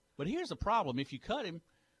way? But here's the problem: if you cut him,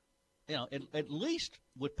 at least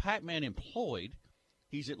with Pac-Man employed,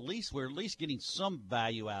 we're at least getting some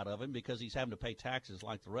value out of him, because he's having to pay taxes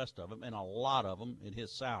like the rest of them, and a lot of them in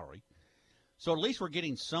his salary. So at least we're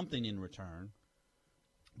getting something in return.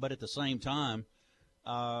 But at the same time,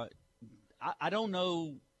 I don't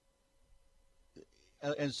know.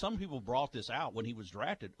 And some people brought this out when he was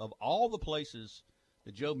drafted. Of all the places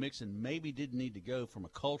that Joe Mixon maybe didn't need to go from a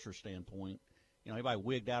culture standpoint, everybody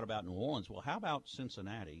wigged out about New Orleans. Well, how about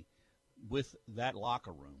Cincinnati with that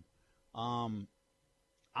locker room?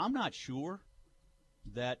 I'm not sure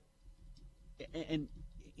that, and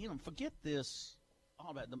forget this.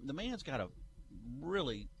 All about the man's got a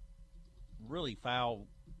really, really foul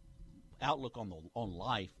outlook on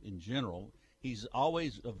life in general. He's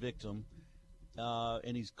always a victim,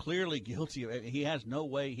 and he's clearly guilty. He has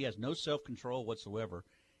no self-control whatsoever.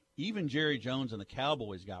 Even Jerry Jones and the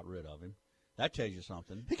Cowboys got rid of him. That tells you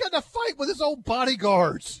something. He got in a fight with his own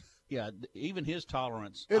bodyguards. Yeah, even his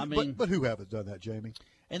tolerance. But who haven't done that, Jamie?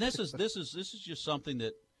 And this is just something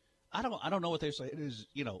that I don't know what they say. It is,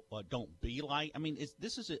 don't be like. I mean,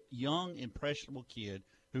 this is a young, impressionable kid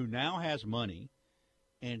who now has money,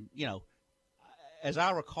 and as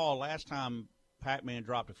I recall, last time Pac-Man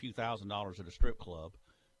dropped a few $1,000s at a strip club.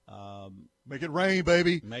 Make it rain,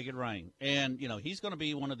 baby. Make it rain, and he's going to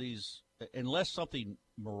be one of these. Unless something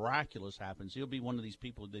miraculous happens, he'll be one of these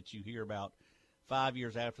people that you hear about 5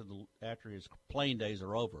 years after his playing days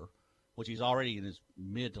are over, which he's already in his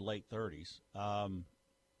mid to late 30s.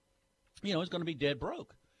 He's going to be dead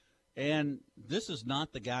broke. And this is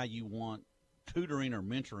not the guy you want tutoring or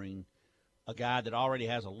mentoring a guy that already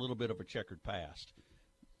has a little bit of a checkered past.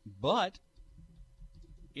 But,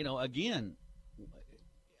 again,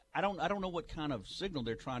 I don't know what kind of signal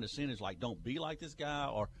they're trying to send. Is like, don't be like this guy,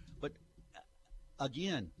 but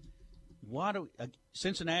again, why do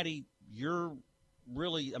Cincinnati? You're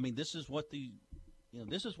really. I mean, this is what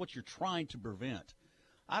this is what you're trying to prevent.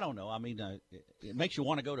 I don't know. I mean, it makes you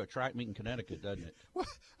want to go to a track meet in Connecticut, doesn't it? Well,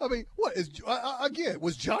 I mean, what is again?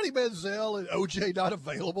 Was Johnny Manziel and OJ not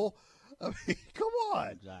available? I mean, come on.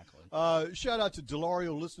 Exactly. Shout out to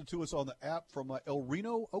Delario listening to us on the app from El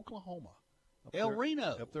Reno, Oklahoma.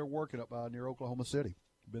 Reno. Up there working up near Oklahoma City.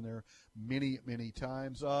 Been there many, many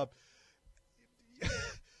times.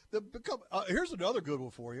 Here's another good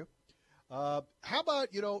one for you. How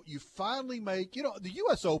about, you finally make, the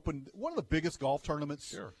U.S. Open, one of the biggest golf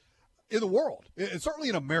tournaments in the world, and certainly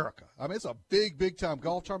in America. I mean, it's a big, big-time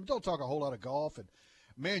golf tournament. Don't talk a whole lot of golf. And,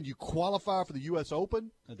 man, you qualify for the U.S.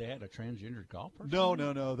 Open. They had a transgendered golfer? No.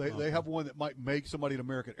 They have one that might make somebody in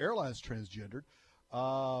American Airlines transgendered.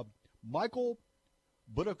 Michael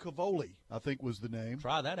Butakavoli, I think was the name.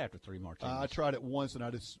 Try that after 3 martinis. I tried it once, and I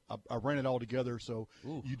ran it all together, so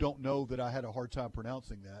you don't know that I had a hard time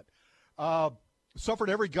pronouncing that. Suffered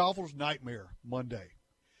every golfer's nightmare Monday.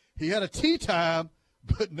 He had a tee time,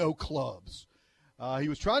 but no clubs. He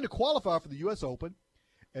was trying to qualify for the U.S. Open,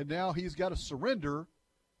 and now he's got to surrender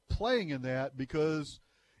playing in that because,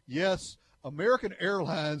 yes, American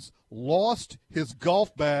Airlines lost his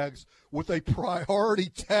golf bags with a priority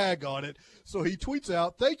tag on it. So he tweets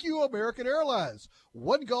out, "Thank you, American Airlines.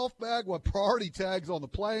 1 golf bag with priority tags on the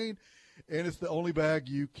plane, and it's the only bag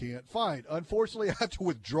you can't find." Unfortunately, I have to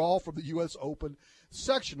withdraw from the U.S. Open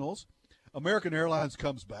sectionals. American Airlines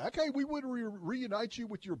comes back. "Hey, we would reunite you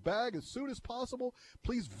with your bag as soon as possible.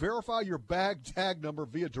 Please verify your bag tag number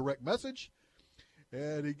via direct message."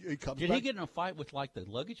 And he comes back. Did he get in a fight with, like, the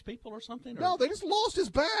luggage people or something? No, they just lost his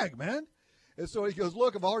bag, man. And so he goes,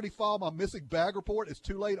 "Look, I've already filed my missing bag report. It's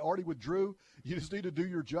too late. I already withdrew. You just need to do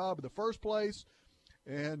your job in the first place."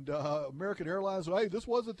 And American Airlines, "Hey, this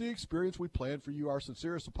wasn't the experience we planned for you. Our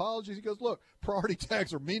sincerest apologies." He goes, "Look, priority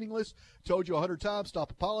tags are meaningless. Told you 100 times,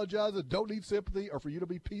 stop apologizing. Don't need sympathy or for you to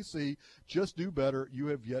be PC. Just do better. You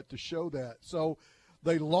have yet to show that." So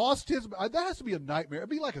they lost his – that has to be a nightmare. It'd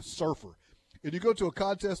be like a surfer. And you go to a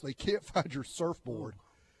contest, they can't find your surfboard.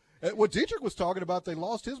 What Dietrich was talking about, they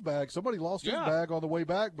lost his bag. Somebody lost his bag on the way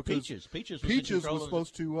back because Peaches was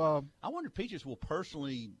supposed to. I wonder if Peaches will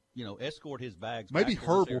personally, escort his bags. Maybe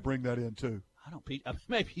Herb will bring that in too.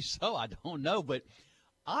 Maybe so. I don't know, but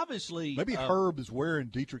obviously, maybe Herb is wearing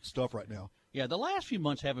Dietrich's stuff right now. Yeah, the last few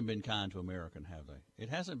months haven't been kind to American, have they?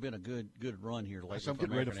 It hasn't been a good run here lately. I'm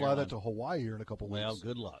getting ready to fly that to Hawaii here in a couple weeks. Well,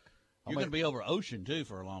 good luck. You're going to be over ocean, too,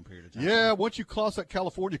 for a long period of time. Yeah, once you cross that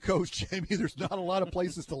California coast, Jamie, there's not a lot of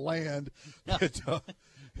places to land.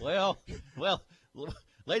 Well,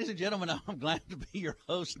 ladies and gentlemen, I'm glad to be your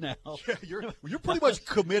host now. Yeah, you're pretty much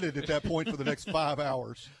committed at that point for the next 5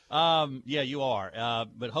 hours. Yeah, you are.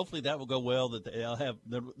 But hopefully that will go well. That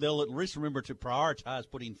they'll at least remember to prioritize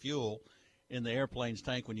putting fuel in the airplane's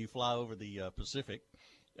tank when you fly over the Pacific.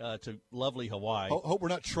 To lovely Hawaii. Hope we're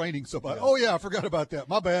not training somebody. Yeah. Oh, yeah, I forgot about that.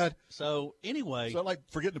 My bad. So, anyway. So, like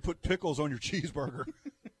forgetting to put pickles on your cheeseburger.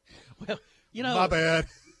 Well, my bad.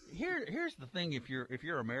 Here's the thing if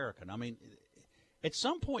you're American. I mean, at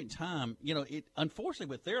some point in time, unfortunately,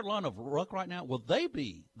 with their line of ruck right now, will they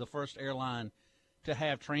be the first airline to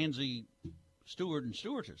have transy steward and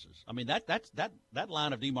stewardesses? I mean, that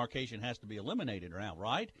line of demarcation has to be eliminated now,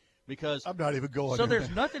 right? Because I'm not even going. So there's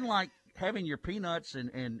nothing like having your peanuts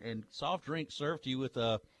and soft drinks served to you with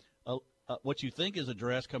what you think is a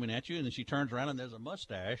dress coming at you, and then she turns around and there's a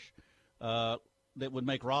mustache that would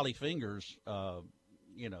make Raleigh fingers,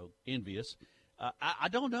 envious. I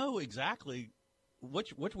don't know exactly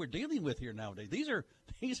what we're dealing with here nowadays. These are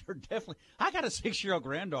definitely. I got a 6-year-old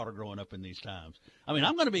granddaughter growing up in these times. I mean,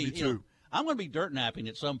 I'm going to be. I'm going to be dirt napping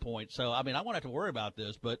at some point, so I mean, I won't have to worry about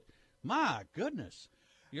this. But my goodness,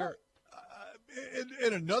 you're.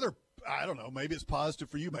 In another. I don't know. Maybe it's positive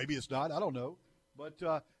for you. Maybe it's not. I don't know. But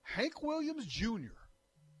Hank Williams Jr.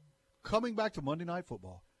 coming back to Monday Night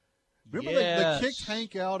Football. Remember they kicked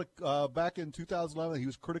Hank out back in 2011. He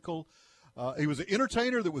was critical. He was an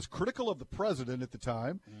entertainer that was critical of the president at the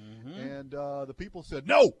time. Mm-hmm. And the people said,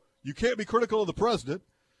 "No, you can't be critical of the president."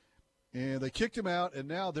 And they kicked him out, and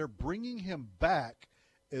now they're bringing him back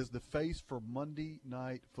as the face for Monday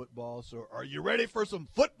Night Football. So are you ready for some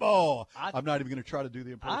football? I'm not even going to try to do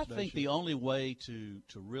the impersonation. I think the only way to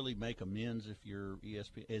really make amends if you're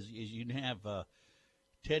ESPN is you have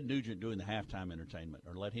Ted Nugent doing the halftime entertainment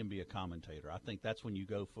or let him be a commentator. I think that's when you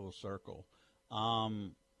go full circle.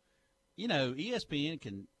 ESPN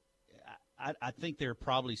can I think they're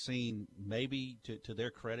probably seeing, maybe to their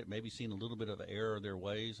credit, maybe seeing a little bit of an error of their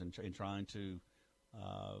ways and trying to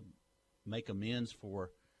make amends for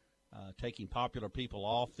taking popular people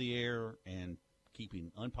off the air and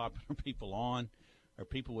keeping unpopular people on, or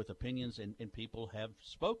people with opinions, and people have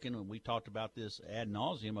spoken, and we talked about this ad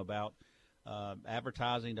nauseum about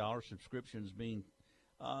advertising dollar subscriptions being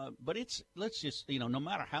but let's just, no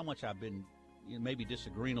matter how much I've been maybe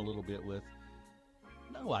disagreeing a little bit with,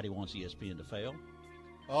 nobody wants ESPN to fail.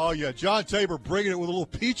 Oh, yeah, John Tabor bringing it with a little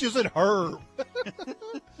peaches and herb.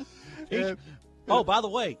 Oh, by the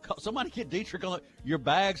way, somebody get Dietrich on it. Your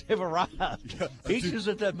bags have arrived. Yeah, Peaches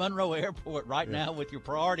at the Monroe Airport now with your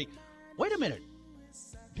priority. Wait a minute.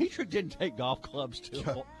 Dietrich didn't take golf clubs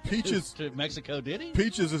to Mexico, did he?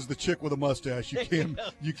 Peaches is the chick with a mustache.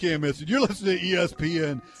 You can't miss it. You're listening to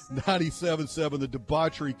ESPN 97.7. The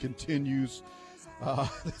debauchery continues.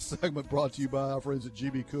 This segment brought to you by our friends at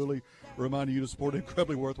GB Cooley, reminding you to support an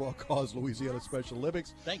incredibly worthwhile cause, Louisiana Special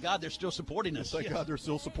Olympics. Thank God they're still supporting us. Thank God they're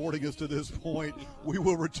still supporting us to this point. We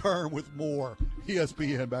will return with more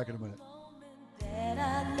ESPN back in a minute. That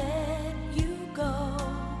I let you go.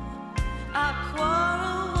 Our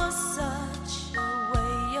quarrel was such a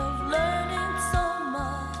way of learning so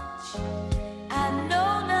much. I know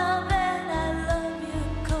now that I love you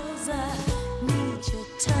 'cause I need your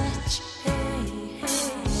touch.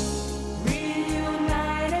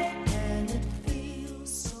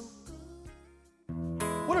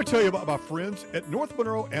 I want to tell you about my friends at North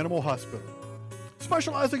Monroe Animal Hospital.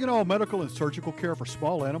 Specializing in all medical and surgical care for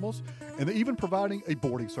small animals, and they're even providing a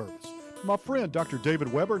boarding service. My friend Dr.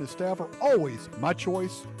 David Weber and his staff are always my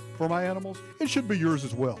choice for my animals. It should be yours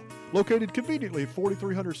as well. Located conveniently at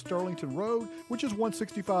 4300 Sterlington Road, which is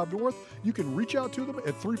 165 North. You can reach out to them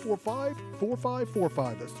at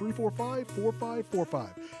 345-4545. That's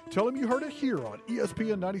 345-4545. Tell them you heard it here on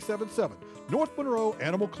ESPN 97.7, North Monroe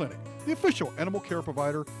Animal Clinic, the official animal care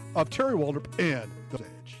provider of Terry Waldrop and The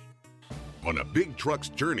Edge. On a big truck's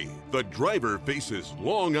journey, the driver faces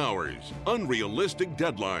long hours, unrealistic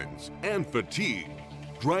deadlines, and fatigue.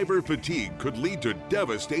 Driver fatigue could lead to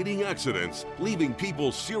devastating accidents, leaving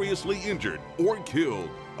people seriously injured or killed.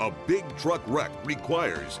 A big truck wreck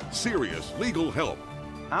requires serious legal help.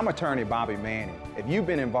 I'm attorney Bobby Manning. If you've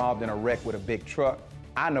been involved in a wreck with a big truck,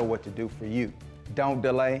 I know what to do for you. Don't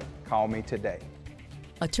delay, call me today.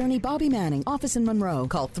 Attorney Bobby Manning, office in Monroe.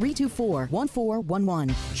 Call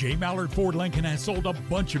 324-1411. J. Mallard Ford Lincoln has sold a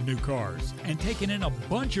bunch of new cars and taken in a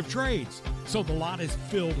bunch of trades. So the lot is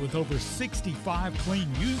filled with over 65 clean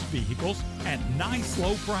used vehicles at nice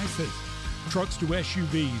low prices. Trucks to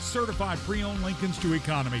SUVs, certified pre-owned Lincolns to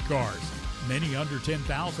economy cars. Many under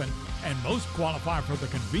 $10,000, and most qualify for the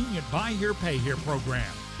convenient buy here, pay here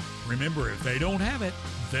program. Remember, if they don't have it,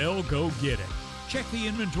 they'll go get it. Check the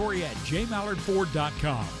inventory at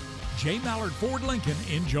jmallardford.com. J. Mallard Ford Lincoln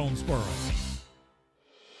in Jonesboro.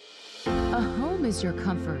 A home is your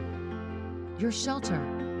comfort, your shelter.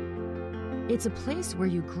 It's a place where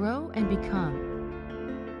you grow and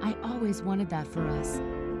become. I always wanted that for us.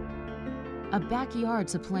 A backyard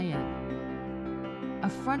to play in. A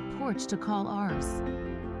front porch to call ours.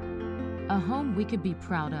 A home we could be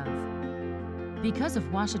proud of. Because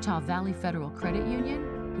of Ouachita Valley Federal Credit Union,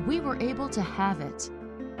 we were able to have it.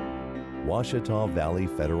 Ouachita Valley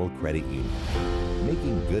Federal Credit Union,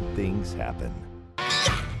 making good things happen.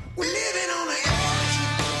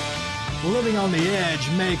 Living on the edge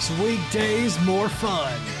makes weekdays more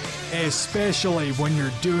fun, especially when you're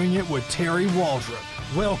doing it with Terry Waldrop.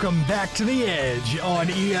 Welcome back to the Edge on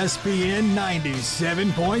ESPN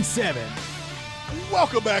 97.7.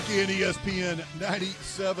 Welcome back in ESPN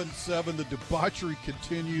 97.7. The debauchery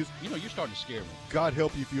continues. You're starting to scare me. God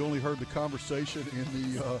help you if you only heard the conversation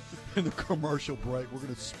in the commercial break. We're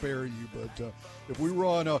going to spare you, but if we were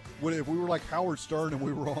on if we were like Howard Stern and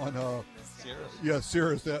we were on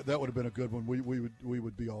Sirius, that would have been a good one. We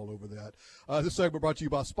would be all over that. This segment brought to you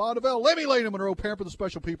by Spa Novell. Lamy Lane and Monroe, pamper the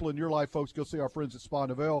special people in your life, folks. Go see our friends at Spa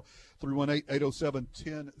Novell,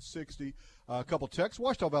 318-807-1060. A couple texts.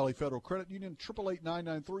 Ouachita Valley Federal Credit Union,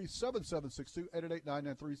 888-993-7762,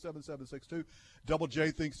 888-993-7762. Double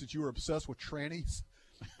J thinks that you are obsessed with trannies.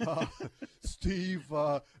 Steve,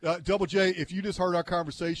 Double J, if you just heard our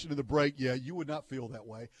conversation in the break, you would not feel that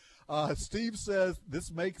way. Steve says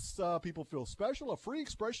this makes people feel special, a free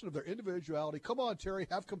expression of their individuality. Come on, Terry,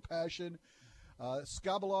 have compassion.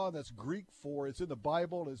 Skabalon, that's Greek for it's in the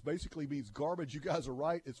Bible, and it basically means garbage. You guys are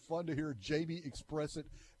right. It's fun to hear Jamie express it.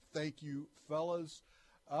 Thank you, fellas.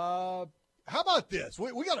 How about this?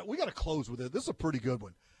 We got to close with it. This is a pretty good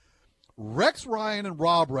one. Rex Ryan and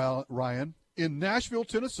Rob Ryan in Nashville,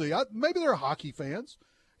 Tennessee. Maybe they're hockey fans.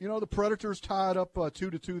 the Predators tied up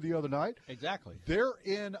 2-2 the other night. Exactly. They're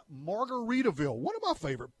in Margaritaville, one of my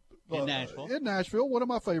favorite. In Nashville. In Nashville, one of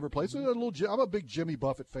my favorite places. I'm a big Jimmy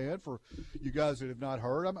Buffett fan. For you guys that have not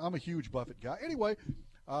heard, I'm a huge Buffett guy. Anyway,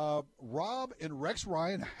 Rob and Rex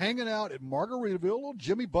Ryan hanging out at Margaritaville, a little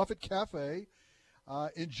Jimmy Buffett cafe,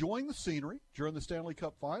 enjoying the scenery during the Stanley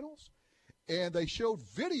Cup Finals. And they showed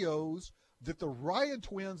videos that the Ryan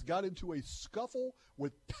twins got into a scuffle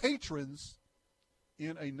with patrons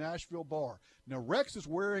in a Nashville bar. Now, Rex is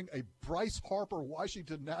wearing a Bryce Harper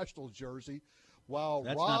Washington Nationals jersey, while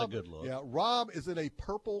That's Rob, not a good look. Yeah, Rob is in a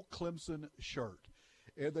purple Clemson shirt.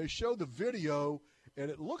 And they showed the video, and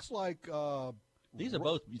it looks like these are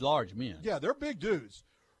both large men. Yeah, they're big dudes.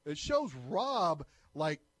 It shows Rob,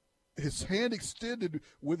 like, his hand extended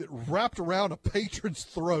with it wrapped around a patron's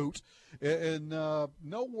throat, and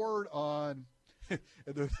no word on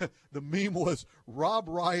the meme was Rob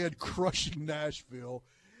Ryan crushing Nashville.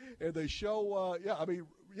 And they show, there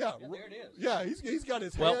it is. Yeah, he's got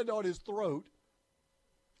his hand on his throat.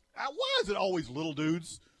 Why is it always little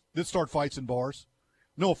dudes that start fights in bars?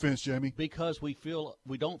 No offense, Jamie. Because we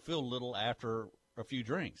don't feel little after a few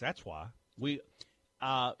drinks. That's why.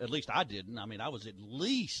 At least I didn't. I mean, I was at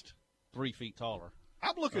least 3 feet taller.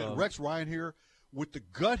 I'm looking at Rex Ryan here. With the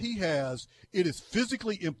gut he has, it is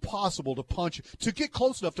physically impossible to get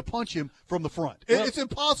close enough to punch him from the front. Well, it's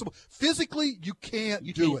impossible. Physically, you can't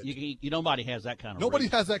do it. Nobody has that kind of Nobody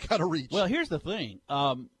reach. has that kind of reach. Well, here's the thing.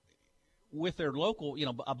 With their local,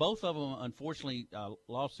 both of them, unfortunately,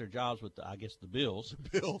 lost their jobs with, the Bills.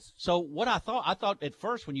 The Bills. So what I thought at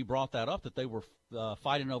first when you brought that up that they were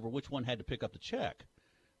fighting over which one had to pick up the check.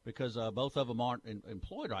 Because both of them aren't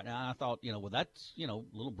employed right now. And I thought, that's,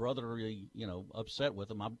 little brotherly, upset with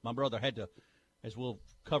them. My brother had to, as we'll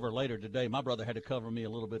cover later today, my brother had to cover me a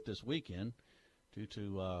little bit this weekend due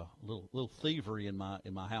to little thievery in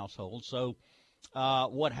my household. So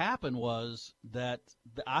what happened was that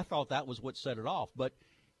I thought that was what set it off. But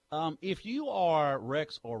if you are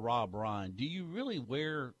Rex or Rob Ryan, do you really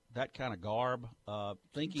wear that kind of garb,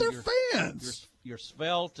 thinking they're fans? You're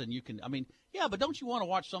svelte and you can, yeah, but don't you want to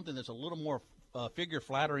watch something that's a little more figure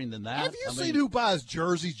flattering than that? Have you seen who buys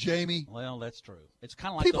jerseys, Jamie? Well, that's true. It's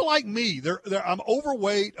kind of like people like me. I'm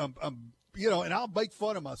overweight. I'm and I'll make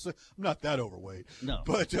fun of myself. I'm not that overweight. No,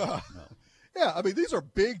 but no. Yeah, these are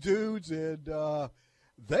big dudes, and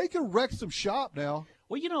they can wreck some shop now.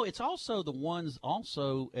 Well, it's also the ones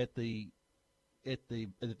also at the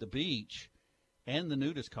beach and the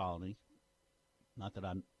nudist colony. Not that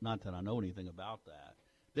I know anything about that.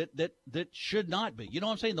 That should not be. You know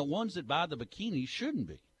what I'm saying? The ones that buy the bikinis shouldn't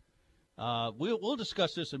be. We'll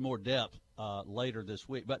discuss this in more depth later this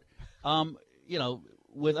week. But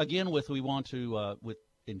with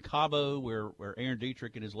in Cabo, where Aaron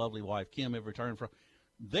Dietrich and his lovely wife Kim have returned from,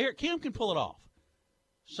 Kim can pull it off.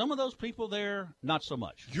 Some of those people there, not so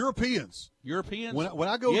much. Europeans. When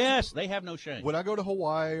I go, yes, they have no shame. When I go to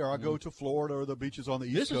Hawaii or I go to Florida or the beaches on the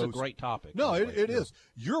East Coast, this is a great topic. No, it is.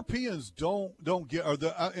 Europeans don't get,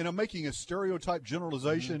 and I'm making a stereotype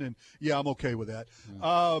generalization, and yeah, I'm okay with that.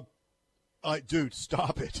 Dude,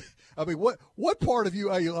 stop it. What part of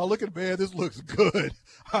you? I look at, man, this looks good.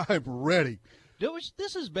 I'm ready.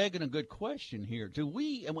 This is begging a good question here.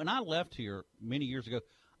 And when I left here many years ago,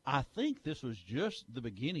 I think this was just the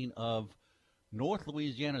beginning of North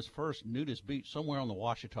Louisiana's first nudist beach somewhere on the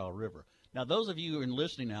Ouachita River. Now, those of you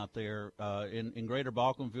listening out there in Greater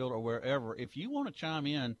Balkanville or wherever, if you want to chime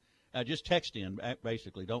in, just text in.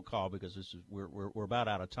 Basically, don't call because we're about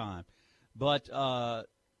out of time. But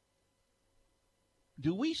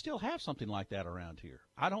do we still have something like that around here?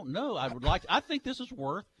 I don't know. I think this is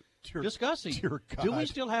worth discussing. Dear God. Do we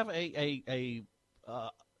still have a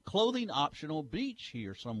clothing optional beach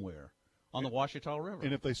here somewhere on the Ouachita River?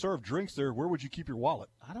 And if they serve drinks there, where would you keep your wallet?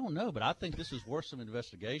 I don't know, but I think this is worth some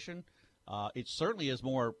investigation. It certainly is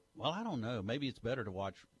more, well, I don't know. Maybe it's better to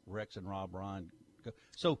watch Rex and Rob Ryan go.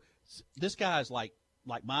 So this guy's like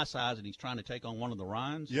my size, and he's trying to take on one of the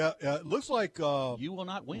Ryans. Yeah, it looks like you will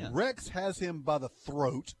not win. Rex has him by the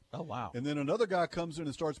throat. Oh, wow. And then another guy comes in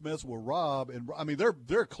and starts messing with Rob. And,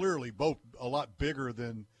 they're clearly both a lot bigger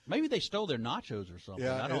than – maybe they stole their nachos or something.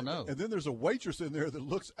 Yeah, I don't know. And then there's a waitress in there that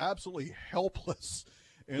looks absolutely helpless.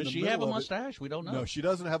 Does she have a mustache? We don't know. No, she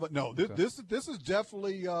doesn't have a – no, okay. This is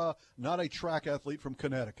definitely not a track athlete from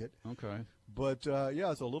Connecticut. Okay. But,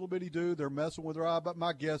 it's a little bitty dude. They're messing with Rob. But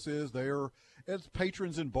my guess is as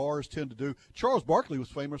patrons in bars tend to do. Charles Barkley was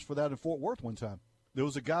famous for that in Fort Worth one time. There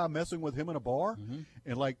was a guy messing with him in a bar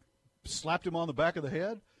and, slapped him on the back of the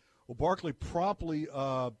head. Well, Barkley promptly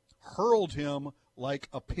hurled him like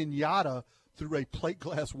a piñata through a plate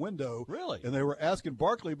glass window. Really? And they were asking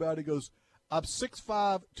Barkley about it. He goes, I'm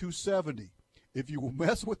 6'5", 270. If you will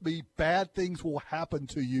mess with me, bad things will happen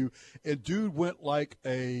to you. And dude went like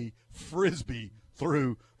a Frisbee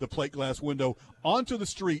through the plate glass window onto the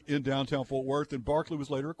street in downtown Fort Worth, and Barkley was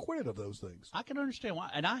later acquitted of those things. I can understand why.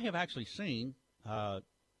 And I have actually seen,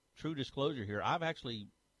 true disclosure here, I've actually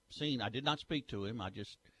seen, I did not speak to him.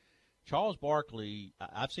 Charles Barkley,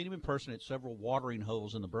 I've seen him in person at several watering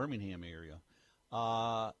holes in the Birmingham area.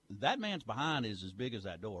 That man's behind is as big as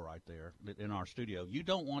that door right there in our studio. You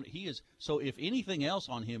don't want, so if anything else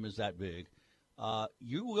on him is that big,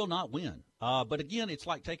 you will not win. But again, it's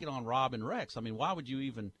like taking on Rob and Rex. I mean, why would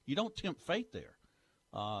you don't tempt fate there.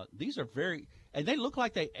 These are and they look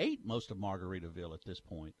like they ate most of Margaritaville at this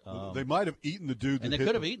point. They might have eaten the dude. And they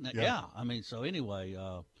could have eaten it, yeah. I mean, so anyway,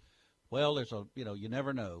 well, there's you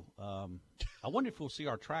never know. I wonder if we'll see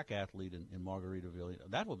our track athlete in Margaritaville.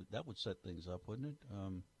 That would set things up, wouldn't it?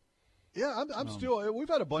 Yeah, I'm still. We've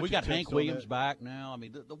had a bunch. We got of Hank Williams back now. I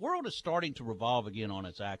mean, the world is starting to revolve again on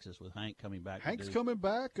its axis with Hank coming back. Hank's coming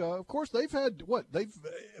back. Of course, they've had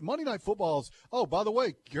Monday Night Footballs. Oh, by the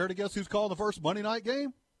way, care to guess who's calling the first Monday night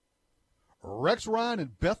game? Rex Ryan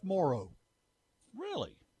and Beth Morrow.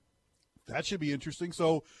 Really? That should be interesting.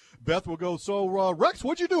 So Beth will go, so Rex,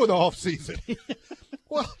 what'd you do in the offseason?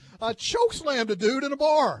 Well, I chokeslammed a dude in a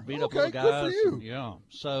bar. Beat up okay, guys, good for you. Yeah.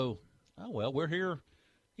 So, we're here.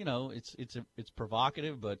 It's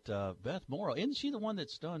provocative, but Beth Morrow, isn't she the one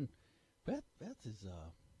that's done? Beth is.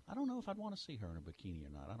 I don't know if I'd want to see her in a bikini or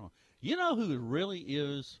not. I don't. You know who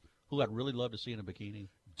who I'd really love to see in a bikini?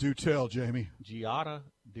 Do tell, Jamie. Giada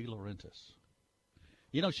De Laurentiis.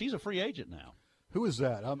 She's a free agent now. Who is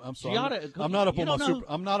that? I'm sorry. Giada, I'm not up on my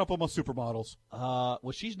I'm not up on my supermodels.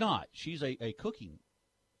 Well, she's not. She's a cooking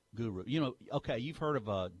guru. Okay, you've heard of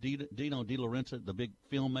Dino De Laurentiis, the big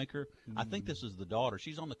filmmaker. I think this is the daughter.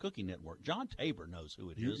 She's on the Cooking Network. John Tabor knows who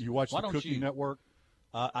it is. You watch the Cooking Network?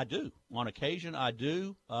 I do. On occasion, I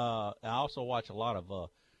do. I also watch a lot of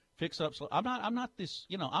fix-ups. I'm not this.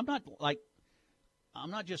 I'm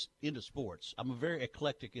not just into sports. I'm a very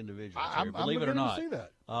eclectic individual. Believe it or not. To see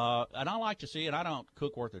that. And I like to see it. I don't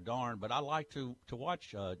cook worth a darn, but I like to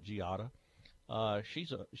watch Giada.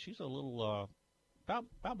 She's a little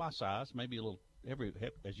about my size, maybe a little.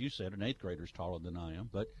 As you said, an 8th grader is taller than I am,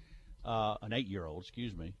 but an 8-year-old.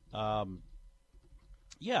 Excuse me.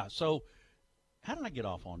 Yeah. So, how did I get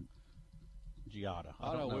off on Giada?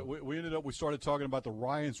 I don't know. We ended up. We started talking about the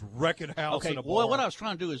Ryans wrecking house in a bar. Well, what I was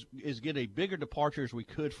trying to do is get a bigger departure as we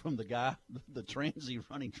could from the guy, the transy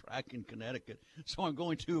running track in Connecticut. So I'm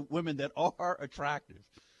going to women that are attractive.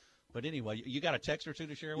 But anyway, you got a text or two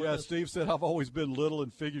to share with us? Yeah, Steve said, I've always been little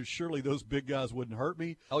and figured surely those big guys wouldn't hurt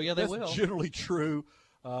me. Oh, yeah, they will. That's generally true,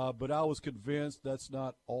 but I was convinced that's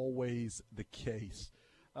not always the case.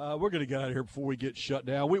 We're going to get out of here before we get shut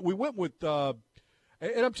down. We went with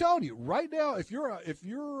and I'm telling you, right now, if you're a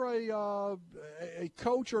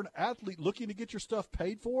coach or an athlete looking to get your stuff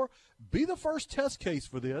paid for, be the first test case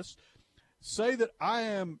for this. Say that I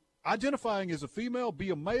am identifying as a female,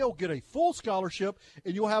 be a male, get a full scholarship,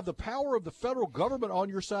 and you'll have the power of the federal government on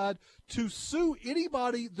your side to sue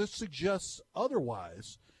anybody that suggests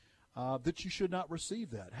otherwise, that you should not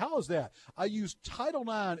receive that. How is that? I use Title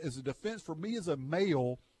IX as a defense for me as a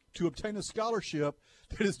male to obtain a scholarship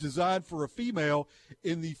that is designed for a female,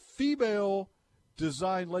 and the female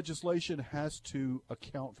design legislation has to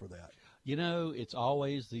account for that. It's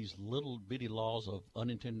always these little bitty laws of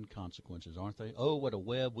unintended consequences, aren't they? Oh, what a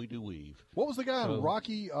web we do weave. What was the guy in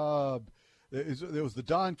Rocky? There was the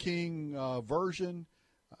Don King version,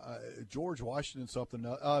 George Washington something.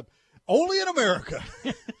 Only in America.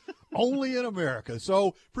 Only in America.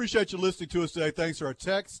 So appreciate you listening to us today. Thanks for our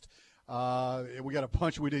text. We got a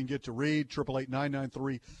bunch we didn't get to read.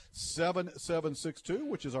 888-993-7762,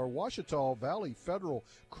 which is our Ouachita Valley Federal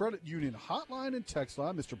Credit Union hotline and text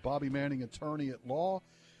line. Mr. Bobby Manning, attorney at law.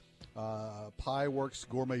 Pie Works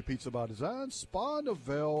Gourmet Pizza by Design. Spa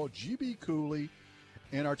Novell, GB Cooley,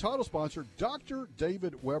 and our title sponsor, Dr.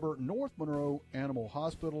 David Weber, North Monroe Animal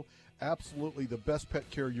Hospital. Absolutely the best pet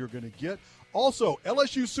care you're going to get. Also,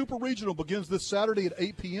 LSU Super Regional begins this Saturday at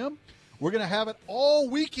 8 p.m. We're going to have it all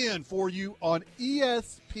weekend for you on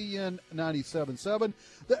ESPN 97.7.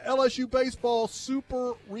 The LSU Baseball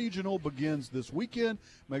Super Regional begins this weekend.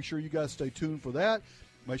 Make sure you guys stay tuned for that.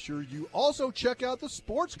 Make sure you also check out the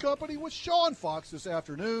Sports Company with Sean Fox this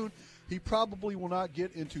afternoon. He probably will not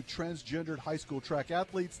get into transgendered high school track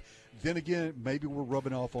athletes. Then again, maybe we're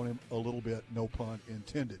rubbing off on him a little bit, no pun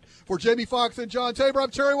intended. For Jamie Fox and John Tabor,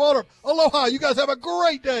 I'm Terry Waldrop. Aloha. You guys have a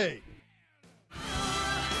great day.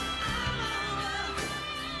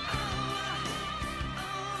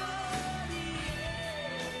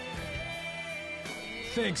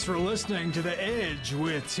 Thanks for listening to The Edge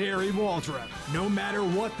with Terry Waldrop. No matter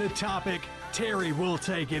what the topic, Terry will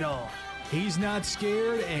take it on. He's not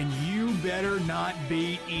scared, and you better not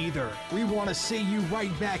be either. We want to see you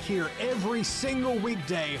right back here every single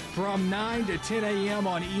weekday from 9 to 10 a.m.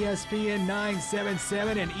 on ESPN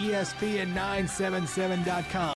 977 and ESPN977.com.